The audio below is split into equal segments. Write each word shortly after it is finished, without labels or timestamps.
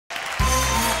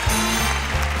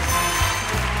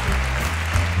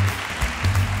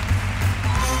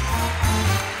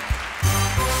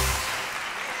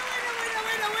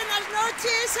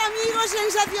queridos amigos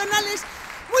sensacionales,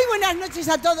 muy buenas noches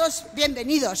a todos,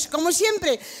 bienvenidos. Como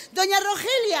siempre, Doña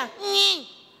Rogelia.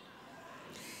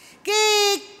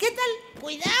 ¿Qué tal?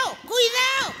 Cuidado,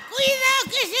 cuidado, cuidado,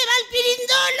 que se va el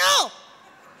pirindolo.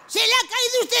 Se le ha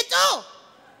caído usted todo.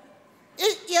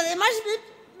 Y además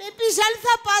me pisa el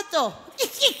zapato.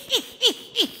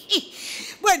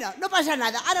 Bueno, no pasa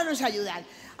nada, ahora nos ayudan.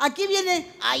 Aquí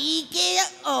viene... Ahí que...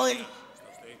 Oh,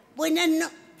 buenas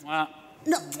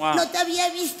no te había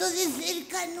visto de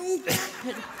cerca nunca.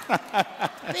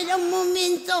 Espera un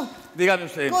momento. Dígame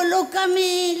usted.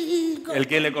 Colócame ¿El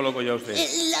qué le coloco yo a usted? ¡Ay!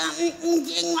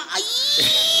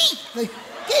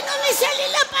 Que no me sale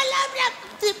la palabra.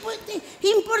 ¿Te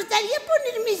importaría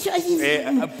ponerme eso así?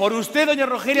 Por usted, doña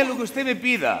Rogelia, lo que usted me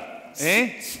pida.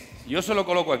 Yo se lo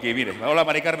coloco aquí, mire. Hola,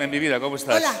 Mari Carmen, mi vida, ¿cómo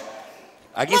estás? Hola.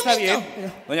 ¿Aquí está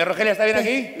bien? Doña Rogelia, ¿está bien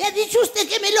aquí? ¿Me ha dicho usted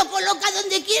que me lo coloca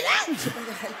donde quiera?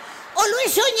 ¿O lo he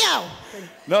soñado?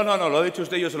 No, lo ha dicho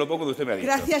usted, yo se lo pongo donde usted me ha dicho.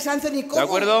 Gracias, Anthony. ¿De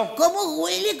acuerdo? ¿Cómo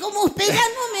huele? ¿Cómo? Espera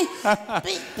un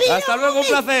momento. Hasta luego, un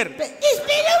placer.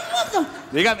 Espera un momento.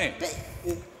 Dígame.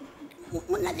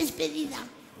 Una despedida.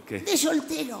 ¿Qué? De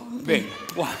soltero. Ven.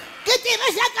 ¿Qué te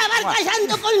vas a acabar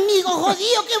casando conmigo,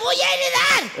 jodido? ¡Que voy a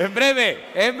heredar!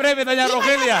 En breve, doña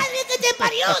Rogelia. ¡La madre que te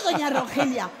parió, doña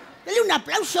Rogelia! Dele un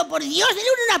aplauso, por Dios, dele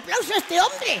un aplauso a este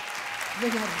hombre.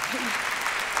 Doña Rogelia.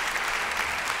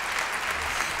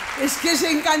 Es que es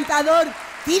encantador.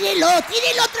 Tírelo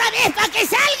otra vez para que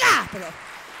salga. Pero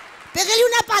pégale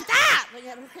una patada.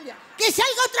 Doña Rogelia. ¡Que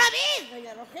salga otra vez!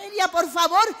 Doña Rogelia, por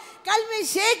favor,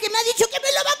 cálmese, Que me ha dicho que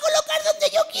me lo va a colocar donde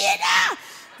yo quiera.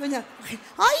 Doña Rogelia.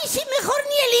 ¡Ay, si mejor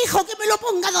ni elijo que me lo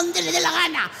ponga donde le dé la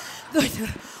gana!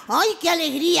 ¡Ay, qué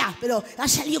alegría! Pero ha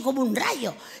salido como un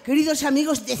rayo. Queridos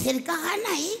amigos, De cerca gana,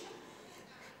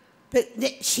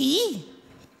 ¿eh? Sí.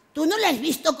 ¿Tú no la has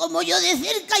visto como yo de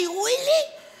cerca y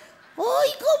huele?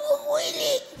 ¡Ay, cómo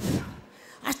huele!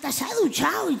 Hasta se ha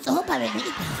duchado y todo para venir.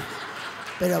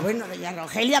 pero bueno, doña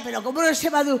Rogelia, pero ¿cómo no se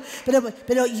va a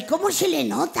Pero, ¿y cómo se le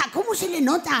nota? ¿Cómo se le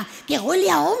nota? Que huele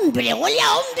a hombre,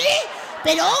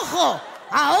 pero ojo,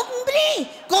 a hombre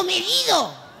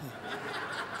comedido.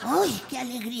 ¡Ay, qué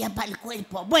alegría para el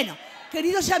cuerpo! Bueno,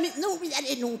 queridos amigos, no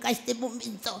olvidaré nunca este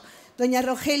momento. doña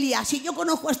Rogelia, Si yo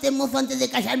conozco a este mozo antes de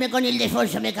casarme con el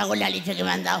Defonso, me cago en la leche que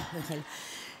me han dado.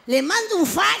 Le mando un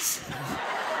fax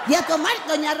y a tomar,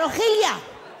 doña Rogelia,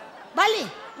 ¿vale?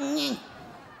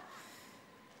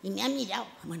 Y me ha mirado.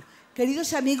 bueno,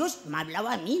 queridos amigos, Me ha hablado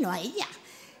a mí, no a ella.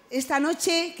 esta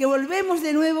noche que volvemos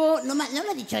de nuevo... No lo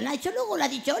ha dicho nada, luego lo ha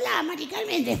dicho, hola, Mari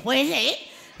Carmen, después,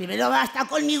 primero va a estar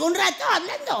conmigo un rato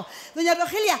hablando. Doña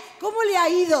Rogelia, ¿cómo le ha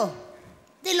ido?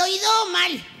 Del oído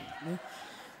mal.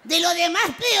 De lo demás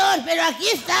peor, pero aquí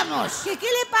estamos. ¿Qué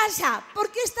le pasa?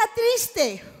 ¿Por qué está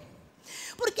triste?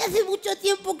 Porque hace mucho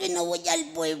tiempo que no voy al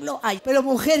pueblo. Ay, pero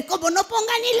mujer, Como no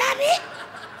pongan el ave,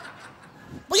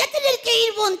 voy a tener que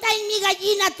ir montada en mi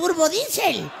gallina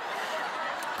turbodiesel.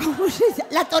 ¿cómo se llama?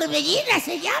 La torbellina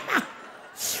se llama.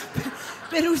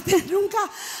 Pero usted nunca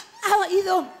ha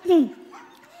ido...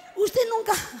 Usted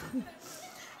nunca...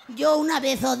 Yo una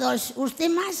vez o dos, ¿usted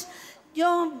más?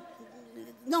 Yo...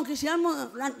 No, que se la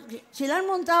han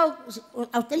montado...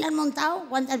 ¿A usted le han montado?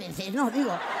 ¿Cuántas veces? No,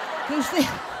 digo, Que usted...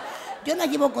 yo la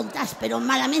llevo contadas, pero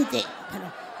malamente.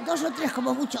 Pero 2 o 3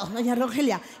 como mucho. Doña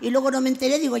Rogelia, Y luego no me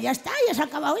enteré, digo, ya está, ya se ha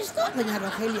acabado esto. doña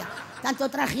Rogelia, Tanto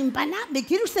trajimpana. ¿me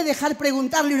quiere usted dejar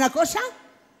preguntarle una cosa?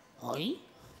 ¿Hoy?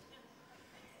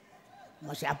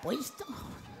 ¿Cómo se ha puesto?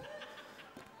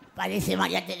 Parece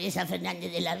María Teresa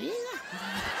Fernández de la Vega.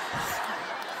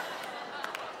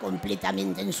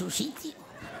 Completamente en su sitio.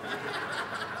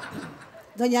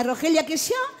 Doña Rogelia, ¿que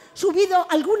se ha subido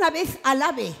alguna vez al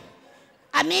ave?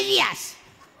 A medias.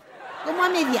 ¿Cómo a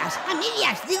medias? A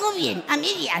medias, digo bien, a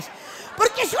medias.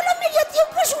 Porque solo medio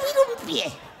tiempo he subido un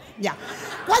pie. Ya.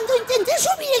 Cuando intenté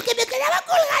subir el que me quedaba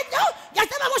colgando, ya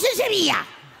estábamos en Sevilla.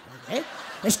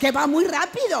 Es que va muy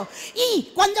rápido.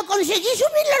 Y cuando conseguí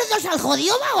subir los dos al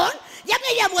jodido vagón, ya me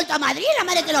había vuelto a Madrid, la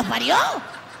madre que los parió.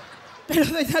 Pero,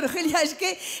 doña Rogelia, es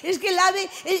que el ave...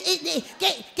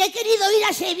 Que he querido ir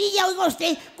a Sevilla, oiga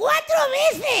usted, 4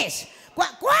 veces.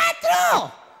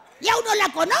 ¡4! Y aún no la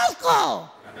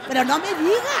conozco. Pero no me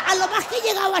diga. A lo más que he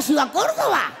llegado ha sido a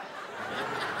Córdoba.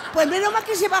 Pues menos mal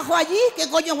que se bajó allí. ¿Qué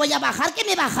coño voy a bajar? Que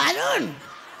me bajaron.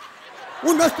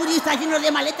 Unos turistas llenos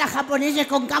de maletas japoneses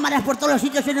con cámaras por todos los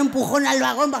sitios, en un empujón al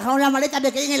vagón, bajaron las maletas,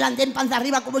 me quedé en el andén panza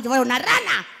arriba como si fuera una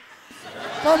rana.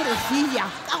 Pobrecilla.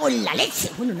 Cago en la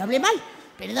leche. Bueno, no hablé mal.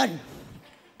 Perdón.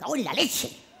 Cago en la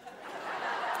leche.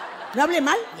 ¿No hable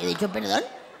mal? ¿Le he dicho perdón?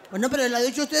 Bueno, pero lo ha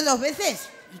dicho usted 2 veces.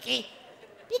 ¿Y qué?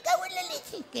 Me cago en la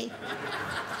leche. ¿Qué?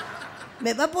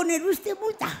 ¿Me va a poner usted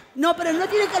multa? No, pero no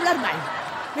tiene que hablar mal.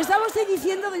 Me estaba usted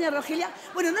diciendo, doña Rogelia...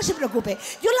 Bueno, no se preocupe.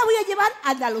 Yo la voy a llevar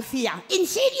a Andalucía. ¿En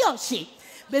serio? Sí.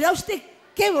 Verá usted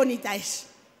qué bonita es.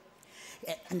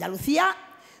 Andalucía,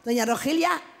 doña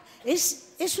Rogelia,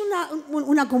 es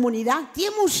una comunidad.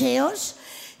 ¿Tiene museos?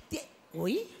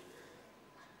 Uy,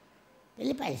 ¿Qué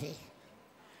le parece?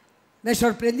 ¿me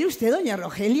sorprende usted, doña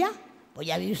Rogelia? Pues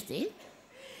ya ve usted.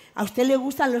 ¿A usted le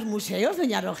gustan los museos,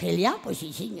 doña Rogelia? Pues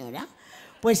sí, señora.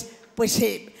 Pues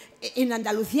en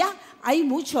Andalucía hay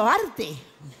mucho arte.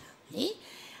 ¿Eh?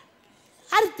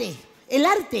 Arte, el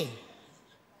arte.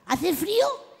 ¿Hace frío?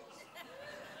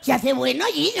 Se hace bueno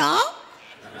allí, ¿no?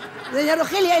 Doña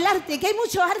Rogelia, el arte, que hay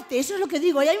mucho arte, eso es lo que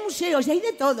digo, y hay museos, y hay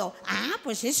de todo. Ah,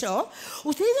 pues eso.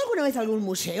 ¿Usted ha ido alguna vez a algún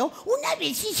museo? Una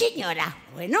vez, sí, señora.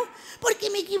 Bueno, Porque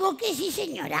me equivoqué, sí,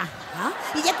 señora. ¿ah?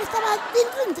 Y ya que estaba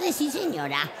dentro, entré, sí,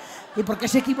 señora. ¿Y por qué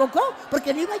se equivocó?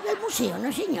 Porque no iba yo al museo,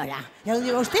 no, señora. ¿Y a dónde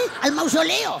iba usted? Al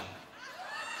mausoleo.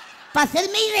 Para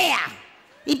hacerme idea.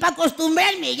 Y para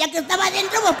acostumbrarme. Ya que estaba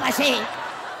dentro, pues pasé.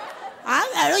 Ah,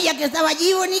 claro, ya que estaba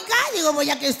allí bonica, digo, pues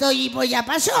ya que estoy, pues ya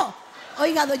pasó.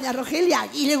 Oiga, doña Rogelia,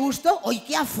 ¿y le gustó? Uy,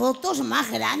 qué a fotos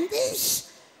más grandes.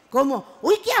 ¿Cómo?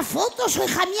 Uy, qué a fotos,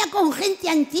 hija mía, con gente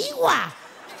antigua.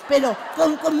 Pero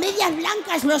con medias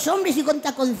blancas los hombres y con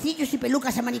taconcillos y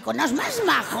pelucas amariconados más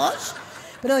majos.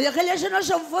 Pero doña Rogelia, eso no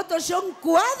son fotos, son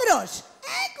cuadros.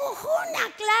 Cojona,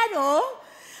 Claro.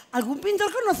 ¿Algún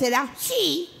pintor conocerá?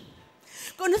 sí.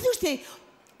 ¿Conoce usted,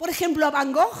 por ejemplo, a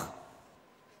Van Gogh?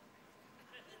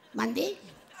 ¿Mandé?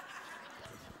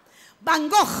 Van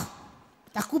Gogh.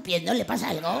 ¿Está escupiendo? ¿Le pasa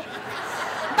algo?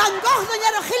 Van Gogh,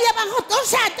 doña Rogelia, Van Gogh.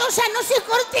 Tosa, no se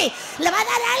corte. Le va a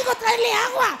dar algo, traerle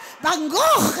agua. Van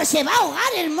Gogh, que se va a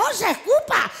ahogar, hermosa,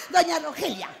 escupa. Doña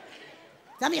Rogelia,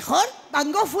 ¿Está mejor?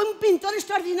 Van Gogh fue un pintor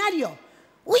extraordinario.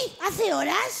 Uy, ¿hace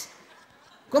horas?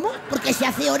 ¿Cómo? Porque si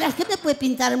hace horas, ¿qué me puede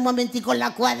pintar un momentico en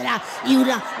la cuadra y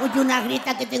una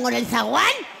grieta que tengo en el zaguán?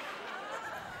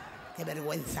 ¡Qué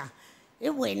vergüenza!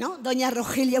 Es bueno. Doña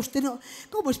Rogelia, usted no...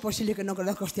 ¿Cómo es posible que no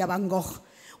conozca usted a Van Gogh?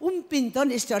 Un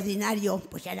pintor extraordinario.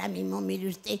 Pues ahora mismo, mire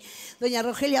usted. Doña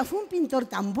Rogelia fue un pintor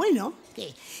tan bueno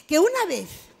 ¿Qué? que una vez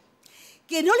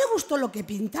que no le gustó lo que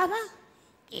pintaba...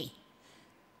 ¿Qué?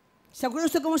 ¿Se acuerda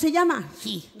usted cómo se llama?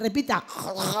 Sí. Repita.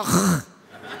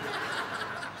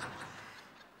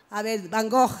 A ver, Van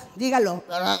Gogh, dígalo.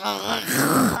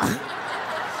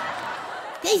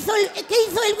 ¿Qué hizo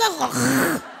el Van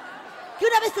Gogh? Que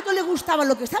una vez que no le gustaba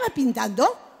lo que estaba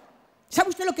pintando, ¿sabe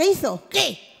usted lo que hizo?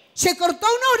 ¿Qué? Se cortó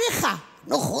una oreja.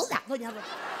 No joda. Doña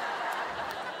Rogelia.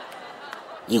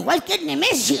 Igual que el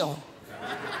Nemesio.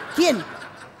 ¿Quién?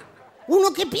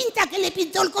 Uno que pinta, que le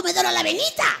pintó el comedor a la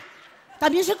Benita.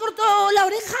 ¿También se cortó la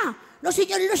oreja? No,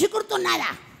 señor, no se cortó nada.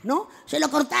 ¿No? Se lo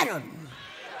cortaron.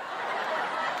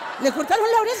 ¿Le cortaron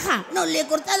la oreja? No, le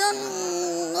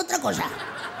cortaron otra cosa.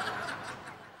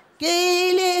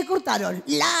 ¿Qué le cortaron?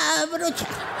 La brocha.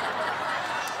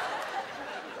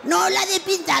 No la de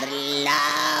pintar,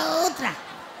 la otra.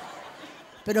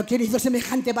 ¿Pero quién hizo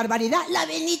semejante barbaridad? La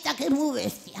Benita, que es muy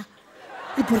bestia.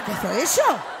 ¿Y por qué hizo eso?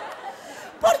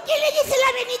 ¿Por qué le dice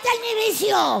la Benita al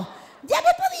Nemesio? Ya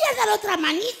me podías dar otra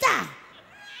manita.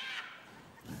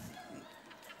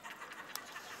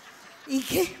 ¿Y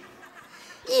qué?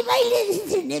 Y va y le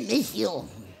dice el Nemesio,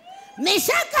 me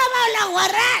se ha acabado la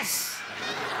guarrás.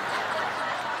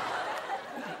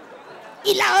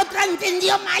 Y la otra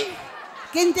entendió mal.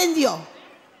 ¿Qué entendió?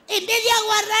 En vez de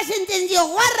aguarrás entendió,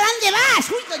 guarra, ¿dónde vas?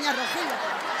 Uy, doña Rogelia.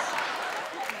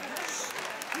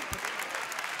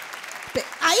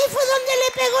 Ahí fue donde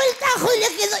le pegó el tajo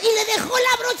y le dejó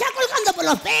la brocha colgando por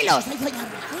los pelos. Ay, doña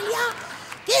Rogelia,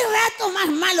 qué rato más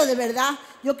malo, de verdad.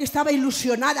 Yo que estaba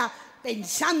ilusionada,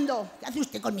 pensando, ¿Qué hace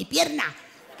usted con mi pierna?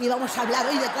 que íbamos a hablar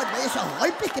hoy de esos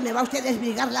golpes, que me va usted a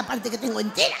desbrigar la parte que tengo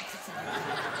entera.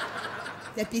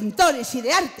 De pintores y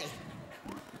de arte.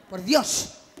 Por Dios.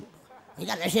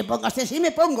 Oiga, no se ponga usted Sí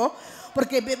me pongo,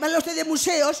 porque me habla usted de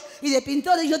museos y de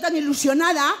pintores, yo tan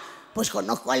ilusionada. Pues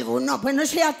conozco alguno. Pues no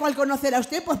sé a cuál conocerá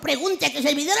usted, pues Pregunte, que el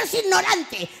servidor es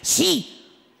ignorante.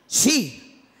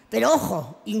 sí, Pero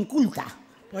ojo, inculta.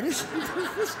 por eso.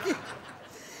 Entonces, ¿qué?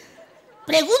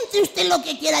 Pregunte usted lo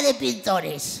que quiera de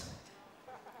pintores.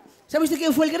 ¿Sabe usted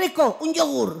quién fue el Greco? Un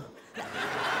yogur.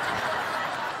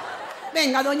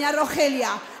 Venga, doña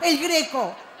Rogelia, el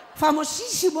Greco,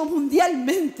 famosísimo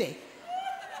mundialmente.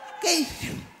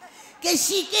 Que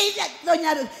sí,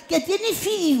 que tiene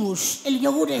fidibus, el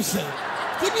yogur ese.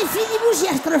 Tiene fidibus y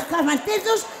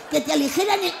astroscarmatetos que te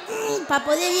aligeran el para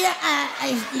poder ir a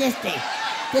este.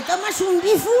 Te tomas un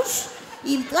bifus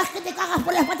Y tú es que te cagas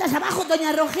por las patas abajo,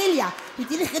 doña Rogelia. Y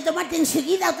tienes que tomarte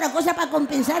enseguida otra cosa para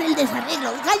compensar el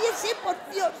desarreglo. ¡Cállese, por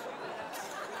Dios!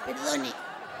 Perdone.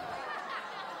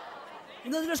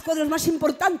 Uno de los cuadros más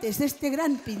importantes de este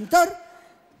gran pintor,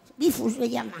 Bifus se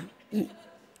llama.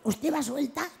 ¿Usted va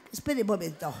suelta? espere un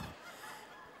momento,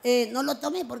 No lo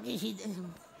tome porque si...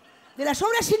 de las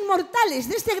obras inmortales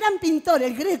de este gran pintor,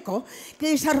 el Greco, que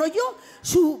desarrolló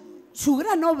su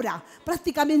gran obra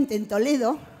prácticamente en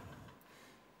Toledo.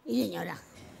 Sí, señora.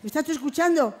 ¿Me estás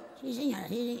escuchando? Sí, señora,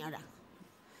 sí, señora.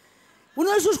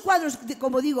 Uno de sus cuadros,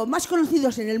 como digo, más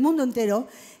conocidos en el mundo entero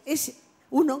es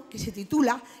uno que se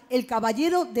titula El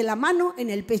caballero de la mano en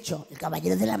el pecho. ¿El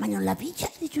caballero de la mano en la picha,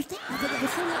 ha dicho usted?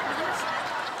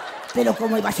 Pero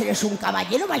 ¿cómo iba a ser eso un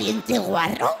caballero valiente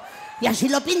guarro? Y así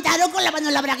lo pintaron con la mano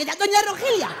en la bragueta. Doña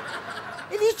Rogelia,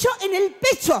 he dicho en el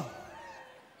pecho.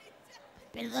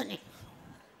 Perdone.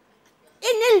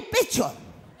 En el pecho.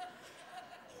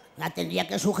 La tendría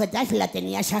que sujetar, si la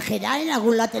tenía exagerada, en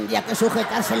algún lado tendría que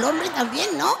sujetarse el hombre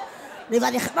también, ¿no? Le iba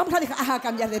a dejar, vamos a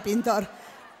cambiar de pintor.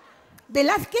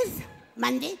 Velázquez.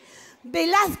 Mande.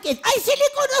 Velázquez. ¡Ay, sí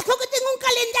le conozco, que tengo un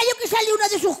calendario que sale uno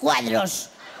de sus cuadros!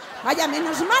 Vaya,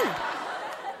 menos mal.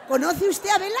 ¿Conoce usted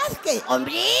a Velázquez?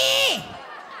 ¡Hombre!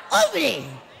 ¡Hombre!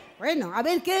 Bueno, a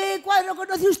ver, ¿qué cuadro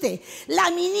conoce usted? La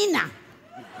menina.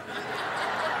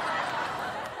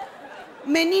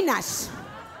 Meninas.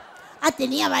 ¿Ah,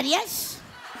 tenía varias?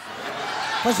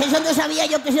 Pues eso no sabía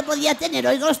yo que se podía tener,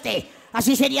 oiga usted.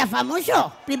 Así sería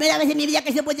famoso. Primera vez en mi vida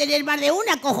que se puede tener más de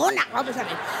una, cojona. Vamos a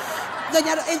ver.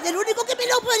 Doña, el único que me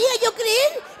lo podría yo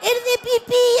creer es de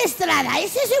Pipí y Estrada.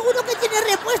 Ese seguro que tiene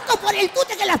repuesto por el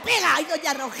tute que las pega. Ay,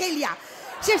 doña Rogelia,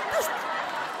 si estás...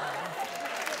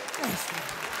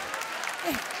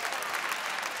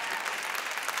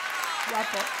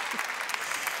 Guapo.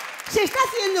 Se está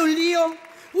haciendo un lío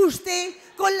usted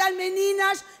con las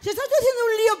meninas. Se está haciendo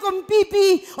un lío con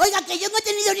Pipi. Oiga, que yo no he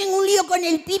tenido ningún lío con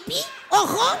el Pipi.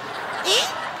 Ojo,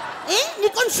 ni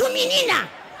con su menina.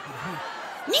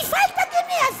 Ni falta que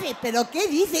me hace. ¿Pero qué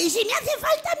dice? Y si me hace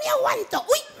falta, me aguanto.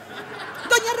 ¡Uy!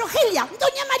 Doña Rogelia.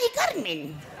 Doña Mari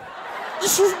Carmen. Y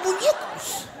sus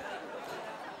muñecos.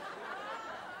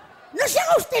 No se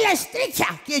haga usted la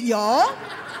estrecha. ¿Que yo?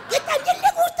 Que también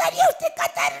le gustaría a usted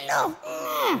catarlo.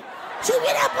 Si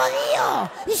hubiera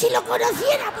podido. Y si lo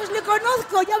conociera. Pues le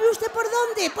conozco. ¿Ya ve usted por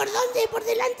dónde? ¿Por dónde? ¿Por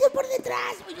delante o por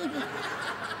detrás?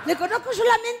 Le conozco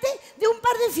solamente de un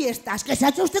par de fiestas. ¿Qué se ha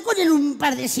hecho usted con un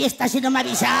par de siestas y no me ha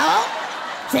avisado?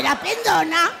 ¿Será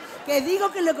pendona? Que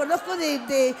digo que le conozco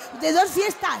de 2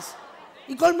 fiestas.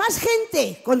 Y con más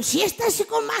gente. ¿Con siestas y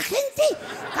con más gente?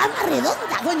 Cama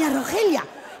redonda. Doña Rogelia.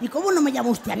 ¿Y cómo no me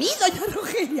llama usted a mí, doña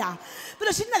Rogelia?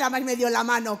 Pero si nada más me dio la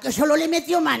mano. Que solo le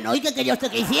metió mano. ¿Y qué quería usted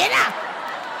que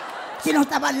hiciera? Si no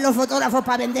estaban los fotógrafos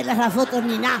para venderlas las fotos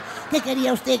ni nada. ¿Qué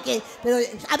quería usted que...? Pero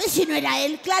a ver si no era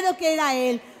él. Claro que era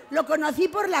él. Lo conocí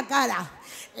por la cara.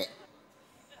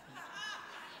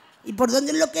 ¿Y por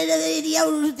dónde es lo que debería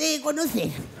usted conocer?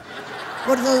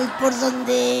 ¿Por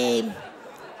dónde...?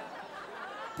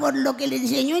 ¿Por lo que le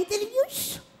enseñó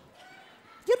interviews?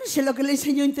 Yo no sé lo que le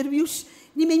enseñó interviews,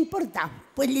 ni me importa.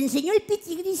 Pues le enseñó el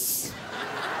piti gris.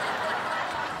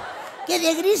 Que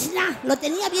de gris lo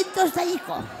tenía bien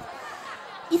tostadico.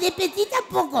 Y de petit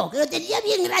tampoco, que lo tenía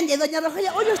bien grande. Doña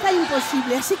Rogelia, hoy está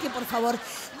imposible, así que por favor,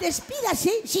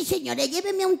 despídase. Sí, señora,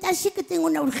 lléveme a un taxi que tengo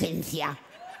una urgencia.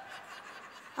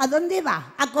 ¿A dónde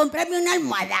va? A comprarme una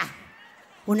almohada.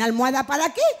 ¿Una almohada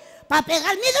para qué? Para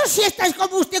pegarme 2 siestas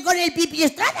como usted con el Pipi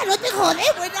Estrada, no te jode.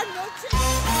 Buenas noches.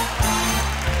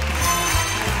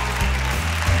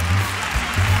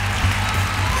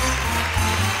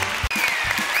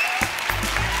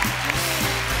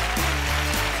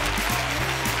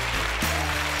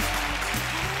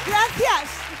 Gracias.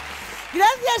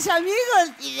 Gracias,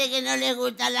 amigos. Dice que no le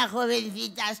gustan las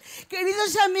jovencitas.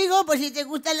 Queridos amigos, Pues si te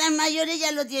gustan las mayores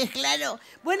ya lo tienes claro.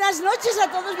 buenas noches a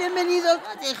todos, bienvenidos.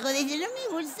 No te jodes, no me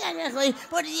gustan las jovencitas.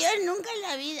 Por Dios, nunca en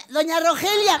la vida. Doña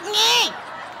Rogelia. ¡Nie!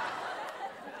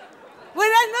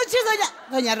 Buenas noches,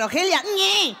 doña Rogelia.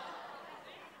 ¡Nie!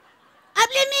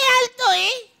 Hábleme alto,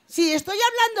 ¿eh? Sí, estoy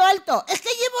hablando alto. Es que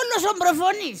llevo los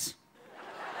hombrofones.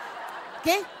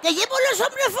 ¿Qué? Que llevo los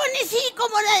hombrofones y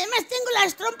como además tengo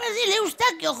las trompas del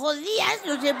Eustaquio jodidas,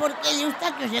 no sé por qué el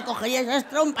Eustaquio se cogería esas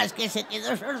trompas que se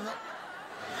quedó sordo.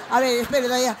 A ver, espere,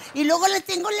 doña. Y luego le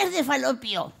tengo las de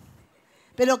falopio.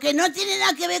 Pero que no tiene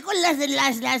nada que ver con las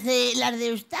de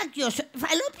Eustaquio.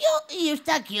 Falopio y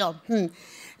Eustaquio.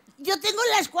 Yo tengo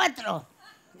las 4.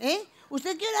 ¿Eh?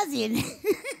 ¿Usted qué hora tiene?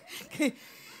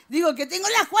 Digo que tengo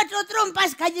las 4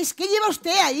 trompas. ¿Qué lleva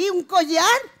usted ahí? ¿Un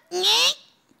collar? ¿Eh?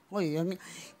 Uy, Dios mío.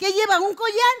 ¿Qué lleva? ¿Un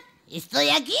collar? ¿Estoy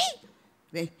aquí?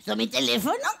 ¿Esto es mi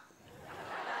teléfono?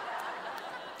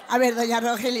 A ver, doña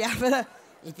Rogelia, pero...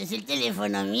 ¿Este es el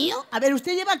teléfono mío? A ver,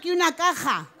 usted lleva aquí una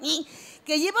caja. ¿Y?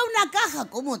 Que lleva una caja.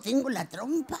 ¿Cómo tengo la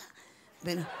trompa?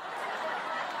 Pero...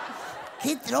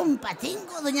 ¿Qué trompa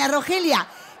tengo? Doña Rogelia,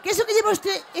 que eso que lleva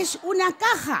usted es una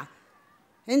caja.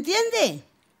 ¿Entiende?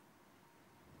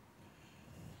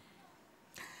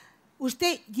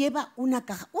 Usted lleva una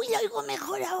caja. Uy, la oigo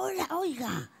mejor ahora,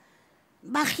 oiga.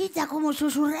 Bajita como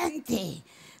susurrante.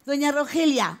 Doña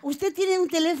Rogelia, ¿usted tiene un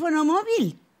teléfono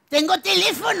móvil? Tengo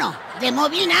teléfono. ¿De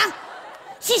móvil, nada?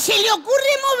 Si se le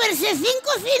ocurre moverse 5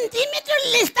 centímetros,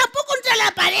 le estapo contra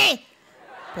la pared.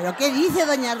 ¿Pero qué dice,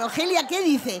 doña Rogelia? ¿Qué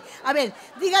dice? A ver,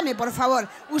 dígame, por favor.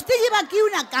 Usted lleva aquí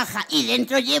una caja. ¿Y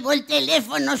dentro llevo el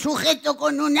teléfono sujeto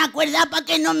con una cuerda para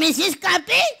que no me se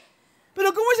escape?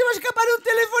 ¿Pero cómo se va a escapar un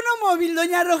teléfono móvil,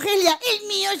 doña Rogelia? El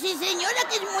mío, sí, señora,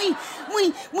 que es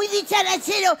muy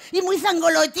dicharachero y muy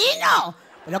zangolotino.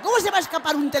 ¿Pero cómo se va a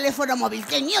escapar un teléfono móvil?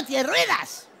 Que el mío tiene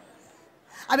ruedas.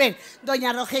 A ver,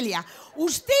 doña Rogelia,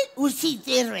 usted... sí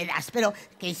tiene ruedas, pero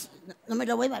que no me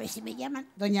lo mueva, a ver si me llaman.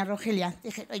 Doña Rogelia,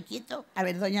 déjelo quieto. A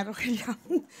ver, doña Rogelia.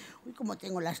 Uy, cómo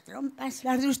tengo las trompas.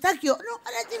 ¿Las de Eustaquio? No,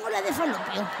 ahora tengo la de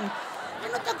falopio. Me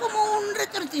nota como un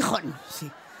retortijón. Sí.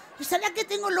 ¿Será que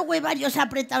tengo los huevarios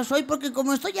apretados hoy? Porque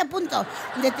como estoy a punto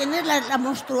de tener la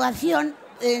menstruación,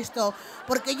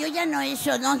 porque yo ya no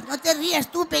eso, no te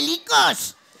rías tú,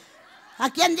 pelicos.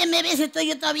 Aquí ande me ves, estoy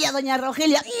yo todavía, doña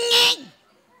Rogelia.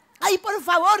 Ay, por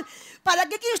favor, ¿para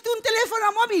qué quiere usted un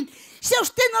teléfono móvil? Si a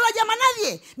usted no la llama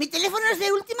nadie. Mi teléfono es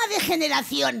de última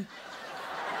generación.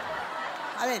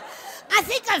 A ver,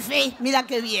 hace café. Mira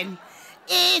qué bien.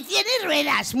 Tiene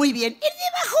ruedas. Muy bien. Es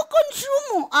de bajo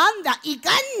consumo. Anda, y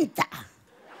canta.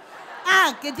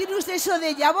 Ah, que tiene usted eso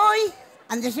de ya voy.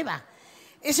 ¿Dónde se va?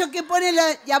 Eso que pone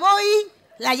ya voy.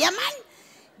 ¿La llaman?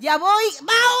 Ya voy.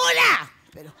 ¡Va ahora!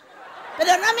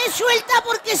 Pero no me suelta,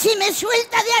 porque si me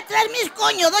suelta de atrás me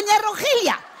escoño, doña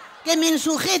Rogelia, que me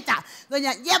sujeta.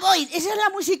 Doña, ya voy. Esa es la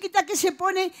musiquita que se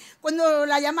pone cuando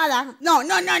la llamada... No,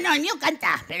 el mío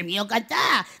canta. Pero el mío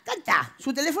canta.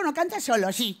 Su teléfono canta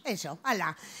solo, sí. Eso,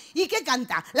 ala. ¿Y qué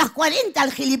canta? Las 40,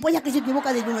 el gilipollas que se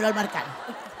equivoca de número al marcar.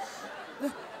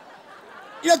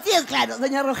 Lo tiene claro,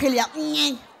 doña Rogelia.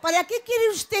 ¿Para qué quiere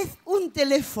usted un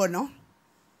teléfono?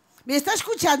 ¿Me está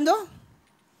escuchando?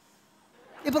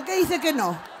 ¿Y por qué dice que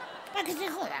no? Para que se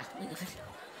joda.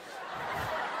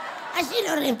 Así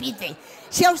lo repite.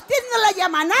 Si a usted no la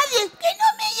llama nadie... ¡Que no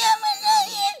me llama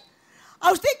nadie!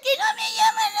 ¿A usted que no me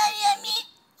llama nadie a mí?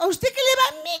 ¿A usted qué le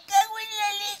va? Me cago en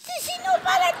la leche si no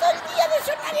para todo el día de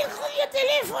sonar el jodido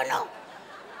teléfono.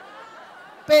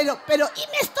 Pero... Y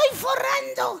me estoy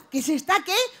forrando. ¿Que se está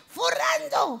qué?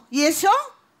 Forrando. ¿Y eso?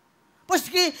 Pues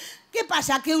 ¿qué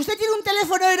pasa? ¿Que usted tiene un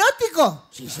teléfono erótico?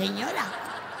 Sí, señora.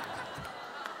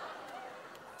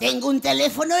 Tengo un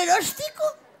teléfono erótico.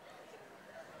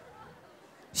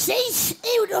 6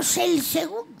 euros el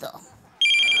segundo.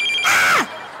 ¡Ah!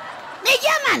 ¡Me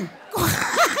llaman!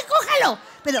 ¡Cójalo!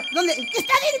 ¿Pero dónde? ¿Que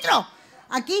está dentro?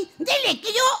 ¿Aquí? Dele,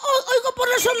 que yo oigo por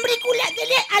los ombrículas.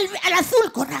 Dele al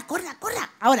azul. Corra.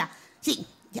 Ahora. Sí.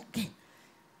 Ya, ¿qué?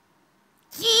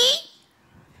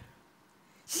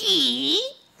 Sí.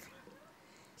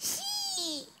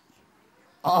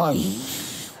 ¡Ay!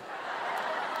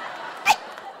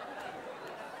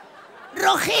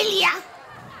 Rogelia.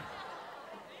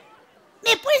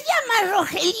 ¿Me puedes llamar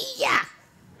Rogelilla?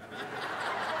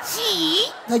 Sí.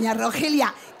 Doña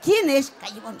Rogelia, ¿quién es?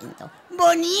 Calla un momento.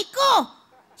 ¿Bonico?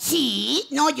 Sí.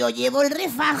 No, yo llevo el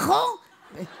refajo.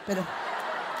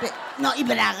 No, y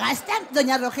bragas también.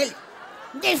 Doña Rogelia.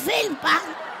 De felpa.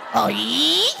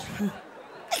 ¿Oí?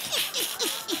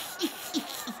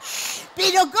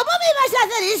 Pero ¿cómo me vas a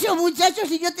hacer eso, muchachos,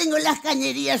 si yo tengo las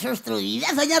cañerías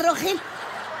obstruidas, doña Rogelia?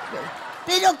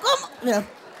 ¿Pero cómo?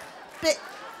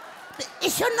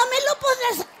 Eso no me lo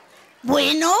podrás...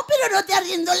 Bueno, pero no te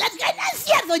arriendo las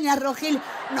ganancias, doña Rogelia.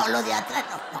 No, lo de atrás,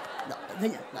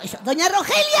 no, eso. ¡Doña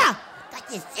Rogelia!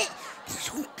 ¡Cállese!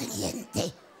 Es un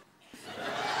cliente.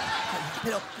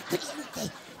 Pero,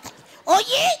 cliente.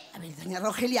 Oye, a ver, doña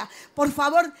Rogelia, por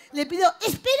favor, le pido...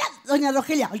 Espera, doña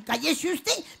Rogelia. Ay, cállese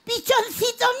usted,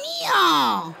 pichoncito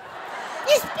mío.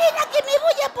 Espera, que me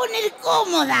voy a poner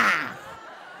cómoda.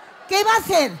 ¿Qué va a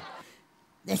hacer?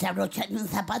 Desabrocharme un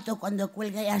zapato cuando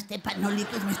cuelgue a este panoli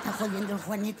que me está jodiendo el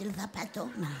Juanete el zapato.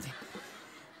 Madre.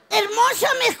 Hermoso,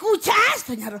 ¿me escuchas?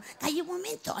 Calla un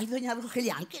momento. Ay, doña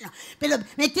Rogelia, ay, que no. Pero,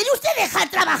 ¿me quiere usted dejar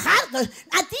trabajar?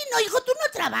 A ti no, hijo, tú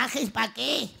no trabajes, ¿para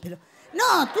qué? Pero...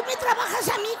 No, tú me trabajas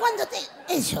a mí cuando te...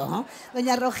 Eso,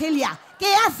 doña Rogelia,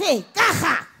 ¿qué hace?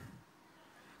 ¡Caja!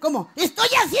 ¿Cómo? ¡Estoy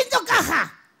haciendo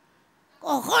caja!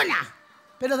 cojona.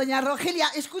 Pero, doña Rogelia,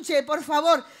 escuche, por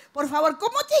favor,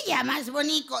 ¿cómo te llamas,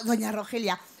 bonico? Doña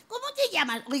Rogelia, ¿cómo te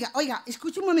llamas? Oiga,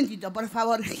 escuche un momentito, por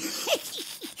favor.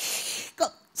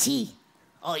 Sí,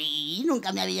 hoy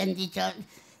nunca me habían dicho...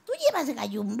 ¿Tú llevas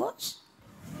gallumbos?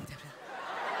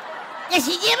 ¿Que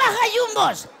si llevas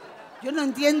gallumbos? Yo no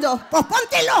entiendo. Pues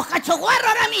póntelos, cachoguarro,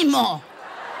 ahora mismo.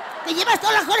 Que llevas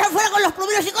todas las cosas fuera con los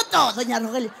plumeros y con todo. Doña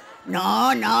Rogelia.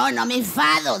 No me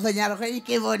enfado. Doña Rogelia,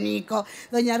 qué bonito.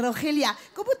 Doña Rogelia,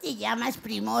 ¿Cómo te llamas,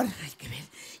 primor? hay que ver.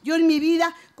 Yo en mi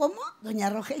vida... ¿Cómo? Doña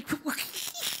Rogelia.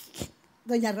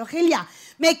 Doña Rogelia,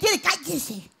 me quiere...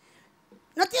 Cállese.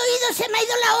 No te he oído, se me ha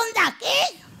ido la onda.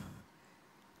 ¿Qué?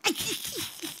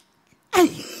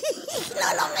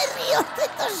 No me río, estoy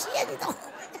tosiendo.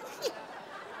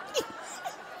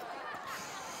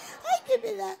 Ay, qué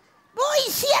me da.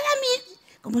 Voy, sí, a la misma.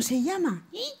 ¿Cómo se llama?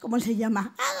 ¿Cómo se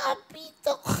llama?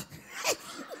 Agapito.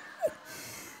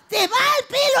 ¡Te va al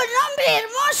pelo el nombre,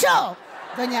 hermoso!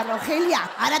 Doña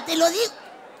Rogelia, Ahora te lo digo.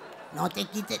 No te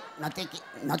quites,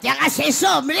 no te hagas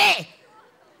eso, hombre.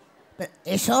 pero-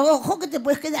 Eso, ojo, que te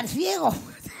puedes quedar ciego.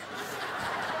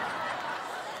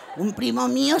 Un primo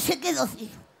mío se quedó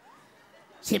ciego.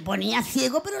 Se ponía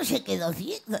ciego, pero se quedó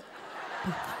ciego.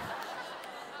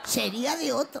 Sería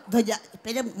de otro. doña...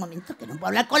 Espera un momento, que no puedo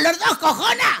hablar con los dos,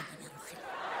 cojona.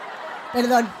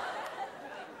 Perdón.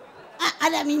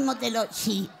 Ahora mismo te lo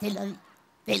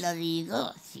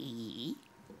digo, sí.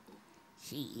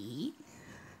 Sí.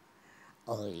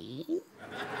 Hoy.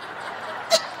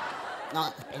 No,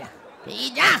 espera.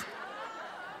 ¡Ya!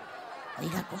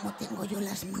 Oiga, ¿cómo tengo yo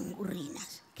las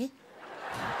mangurrinas? ¿Qué?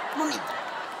 Un momento.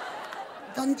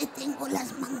 ¿Dónde tengo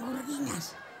las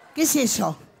mangurrinas? ¿Qué es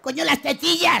eso? ¡Coño, las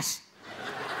tetillas!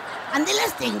 ¿Dónde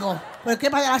las tengo? ¿Por qué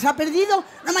las ha perdido?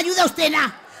 No me ayuda usted,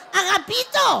 nada.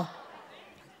 ¡Agapito!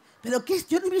 ¿Pero qué es?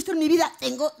 Yo no he visto en mi vida...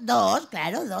 Tengo dos,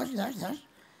 claro, dos.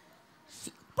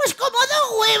 Sí. Pues como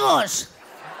 2 huevos.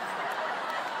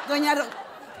 Doña Ro...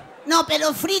 No,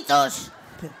 pero fritos.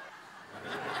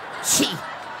 Sí.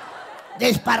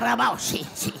 Desparramados, sí.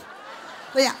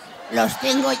 Doña... Los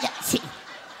tengo ya, sí.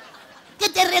 ¿Que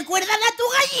te recuerdan a tu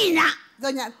gallina?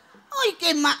 Doña... ¡Ay,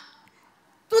 qué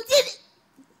Tú tienes...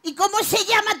 ¿Y cómo se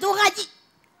llama tu gallina?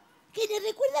 ¿Que le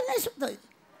recuerdan a su...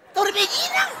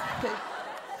 ¿Torbellina?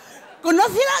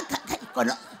 ¿Conoce la...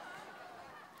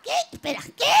 ¿Qué? Espera,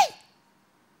 ¿qué?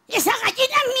 ¡Esa gallina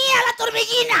es mía, la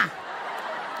torbellina!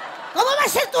 ¿Cómo va a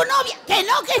ser tu novia? ¡Que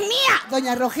no, que es mía!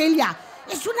 Doña Rogelia,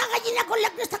 Es una gallina con la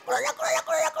cresta, cola.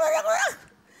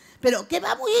 pero Que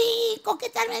va muy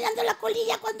coqueta mirando la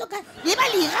colilla cuando cae. ¿Lleva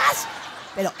ligas?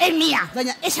 pero... Es mía.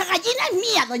 Doña... Esa gallina es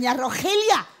mía. Doña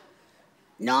Rogelia.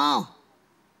 No.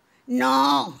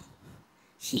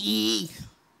 Sí.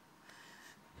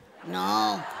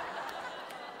 No.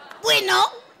 Bueno.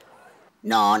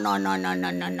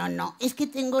 No. Es que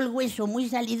tengo el hueso muy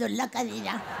salido en la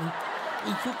cadera.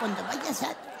 Y tú cuando vayas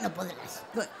a... No podrás.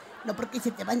 No, porque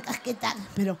se te va a encasquetar.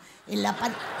 Pero...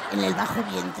 En el bajo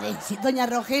vientre. Sí, doña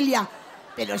Rogelia.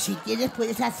 Pero si quieres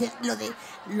puedes hacer lo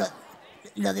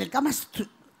del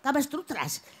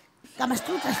camastrutras,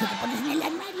 que te pones en el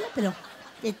armario, pero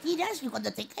te tiras y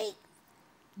cuando te caes...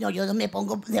 No, yo no me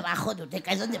pongo debajo, tú te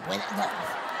caes donde puedas. No.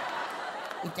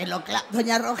 Y te lo clavo.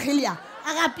 Doña Rogelia.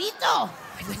 ¡Agapito!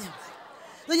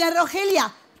 Doña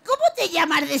Rogelia. ¿Cómo te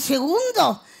llamas de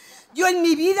segundo? Yo en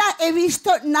mi vida he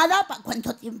visto nada...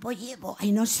 ¿Cuánto tiempo llevo?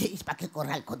 Ay, no sé. Es para que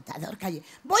corra el contador, calle.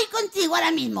 Voy contigo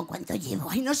ahora mismo. ¿Cuánto llevo?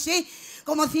 Ay, no sé.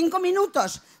 Como 5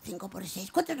 minutos. 5 por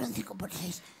 6. ¿Cuántos son 5 por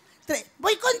 6? 3.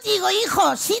 Voy contigo,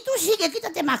 hijo. Sí, tú sigue,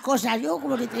 quítate más cosas. Yo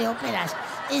como que te operas.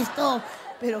 Esto...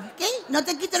 Pero... ¿Qué? No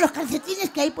te quites los calcetines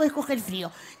que ahí puedes coger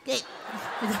frío. ¿Qué?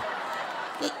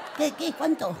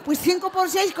 ¿Cuánto? Pues 5 por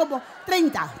 6 como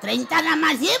 30. ¿30 nada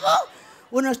más llevo?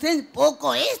 Unos 30.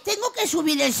 Poco es. Tengo que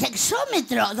subir el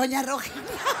sexómetro. Doña Rogelia.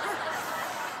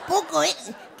 Poco es.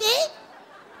 ¿Qué?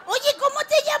 Oye, ¿cómo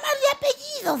te llamas de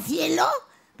apellido, cielo?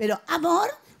 Pero...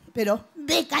 Amor. Pero...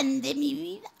 Becan de mi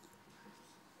vida.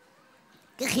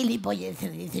 Qué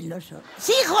gilipolleces dicen los otros.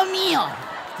 ¡Sí, hijo mío!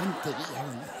 Tontería.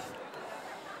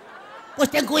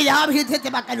 Pues ten cuidado, a ver si te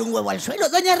va a caer un huevo al suelo.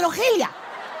 Doña Rogelia.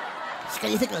 Es que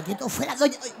dice que lo tiene todo fuera.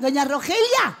 Doña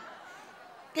Rogelia.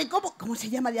 ¿Cómo se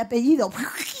llama de apellido?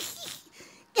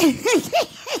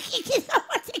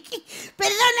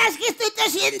 Perdona, es que estoy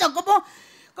tosiendo.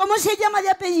 ¿Cómo se llama de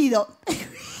apellido?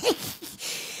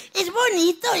 Es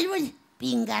bonito.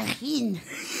 Pingajín.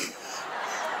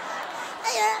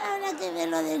 Ay, ahora que me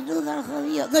lo desnudo al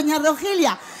jodido. Doña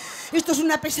Rogelia, esto es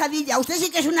una pesadilla. Usted sí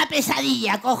que es una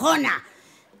pesadilla, cojona.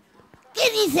 ¿Qué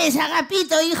dices,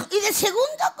 Agapito, hijo? ¿Y de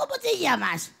segundo cómo te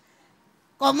llamas?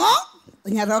 ¿Cómo?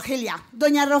 Doña Rogelia,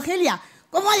 Doña Rogelia.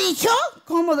 ¿Cómo ha dicho?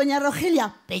 ¿Cómo, Doña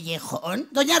Rogelia? ¿Pellejón?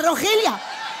 Doña Rogelia.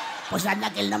 Pues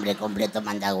anda que el nombre completo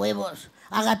manda huevos.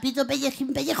 Agapito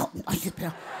Pellejín Pellejo. Ay,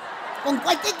 pero ¿con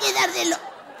cuál te quedas de lo...?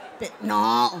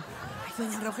 No. Ay,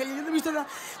 Doña Rogelia, yo no he visto nada.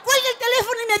 ¡Cuelgue el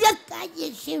teléfono inmediato!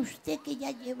 Cállese usted, que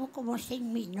ya llevo como 6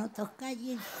 minutos.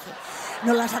 Cállese.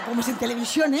 No la sacamos en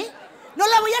televisión, ¿eh? No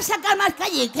la voy a sacar más,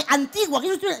 calle, que antigua.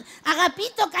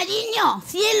 Agapito, cariño,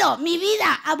 cielo, mi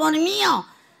vida, amor mío.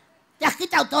 ¿Te has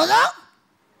quitado todo?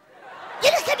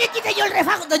 ¿Quieres que me quite yo el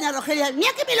refajo? Doña Rogelia,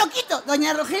 mira que me lo quito.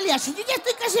 Doña Rogelia, si yo ya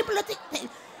estoy casi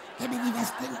 ¿Qué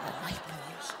medidas tengo? Ay, por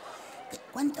Dios.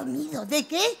 ¿Cuánto mido? ¿De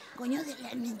qué? Coño, de la...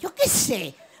 Yo qué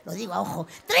sé. Lo digo a ojo.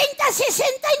 30, 60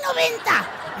 y 90.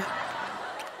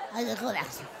 Ay, de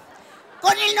jodas.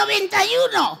 Con el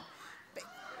 91.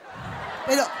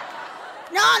 Pero...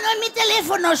 No, no es mi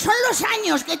teléfono, son los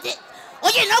años que te...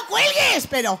 Oye, no cuelgues,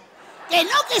 pero... Que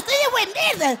no, que estoy de buen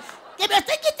ver. Que me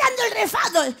estoy quitando el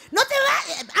refado. No te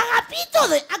va... Agapito,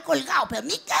 ha colgado. Pero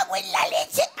me cago en la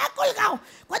leche, ha colgado.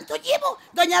 ¿Cuánto llevo?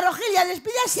 Doña Rogelia,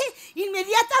 despídase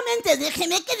inmediatamente.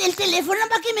 Déjeme que dé el teléfono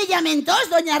para que me llamen todos.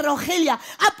 Doña Rogelia,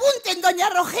 apunten, Doña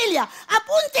Rogelia.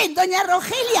 Apunten, Doña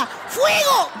Rogelia.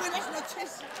 ¡Fuego! Buenas noches.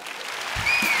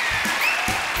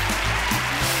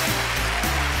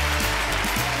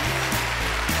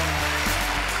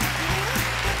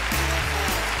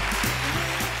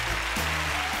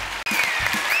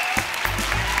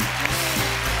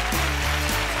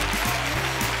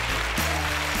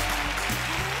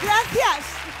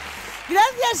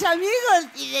 Gracias,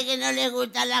 amigos. Dice que no le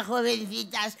gustan las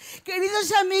jovencitas. Queridos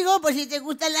amigos, Pues si te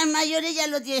gustan las mayores ya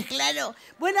lo tienes claro.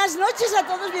 buenas noches a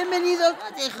todos, bienvenidos.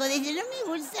 No te jodes, no me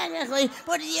gustan las jóvenes.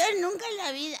 Por Dios, nunca en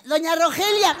la vida. Doña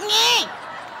Rogelia. ¡Nie!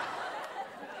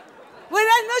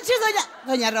 Buenas noches,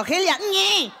 Doña Rogelia.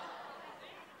 ¡Nie!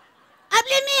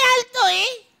 Hábleme alto,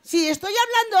 ¿eh? Sí, estoy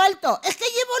hablando alto. Es que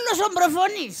llevo los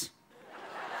hombrofones.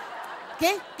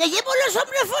 ¿Qué? Que llevo los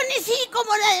hombrofones y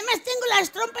como además tengo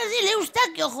las trompas del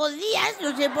Eustaquio, jodías,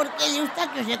 no sé por qué el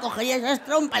Eustaquio se cogería esas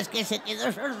trompas, que se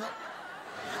quedó sordo.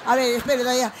 A ver, espera,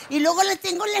 doña. Y luego le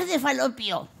tengo las de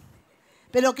falopio,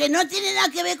 pero que no tienen nada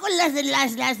que ver con las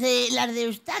de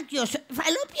Eustaquio.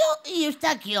 Falopio y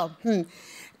Eustaquio.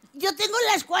 Yo tengo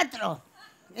las 4.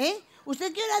 ¿Eh?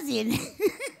 ¿Usted qué hora tiene?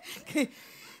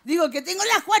 Digo, que tengo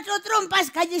las 4 trompas,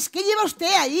 calles. ¿Qué lleva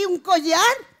usted ahí? ¿Un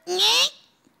collar?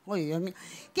 Uy, Dios mío.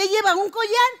 ¿Qué lleva? ¿Un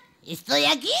collar? ¿Estoy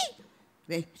aquí?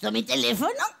 Ve. ¿Esto es mi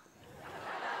teléfono?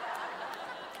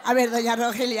 A ver, doña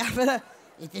Rogelia.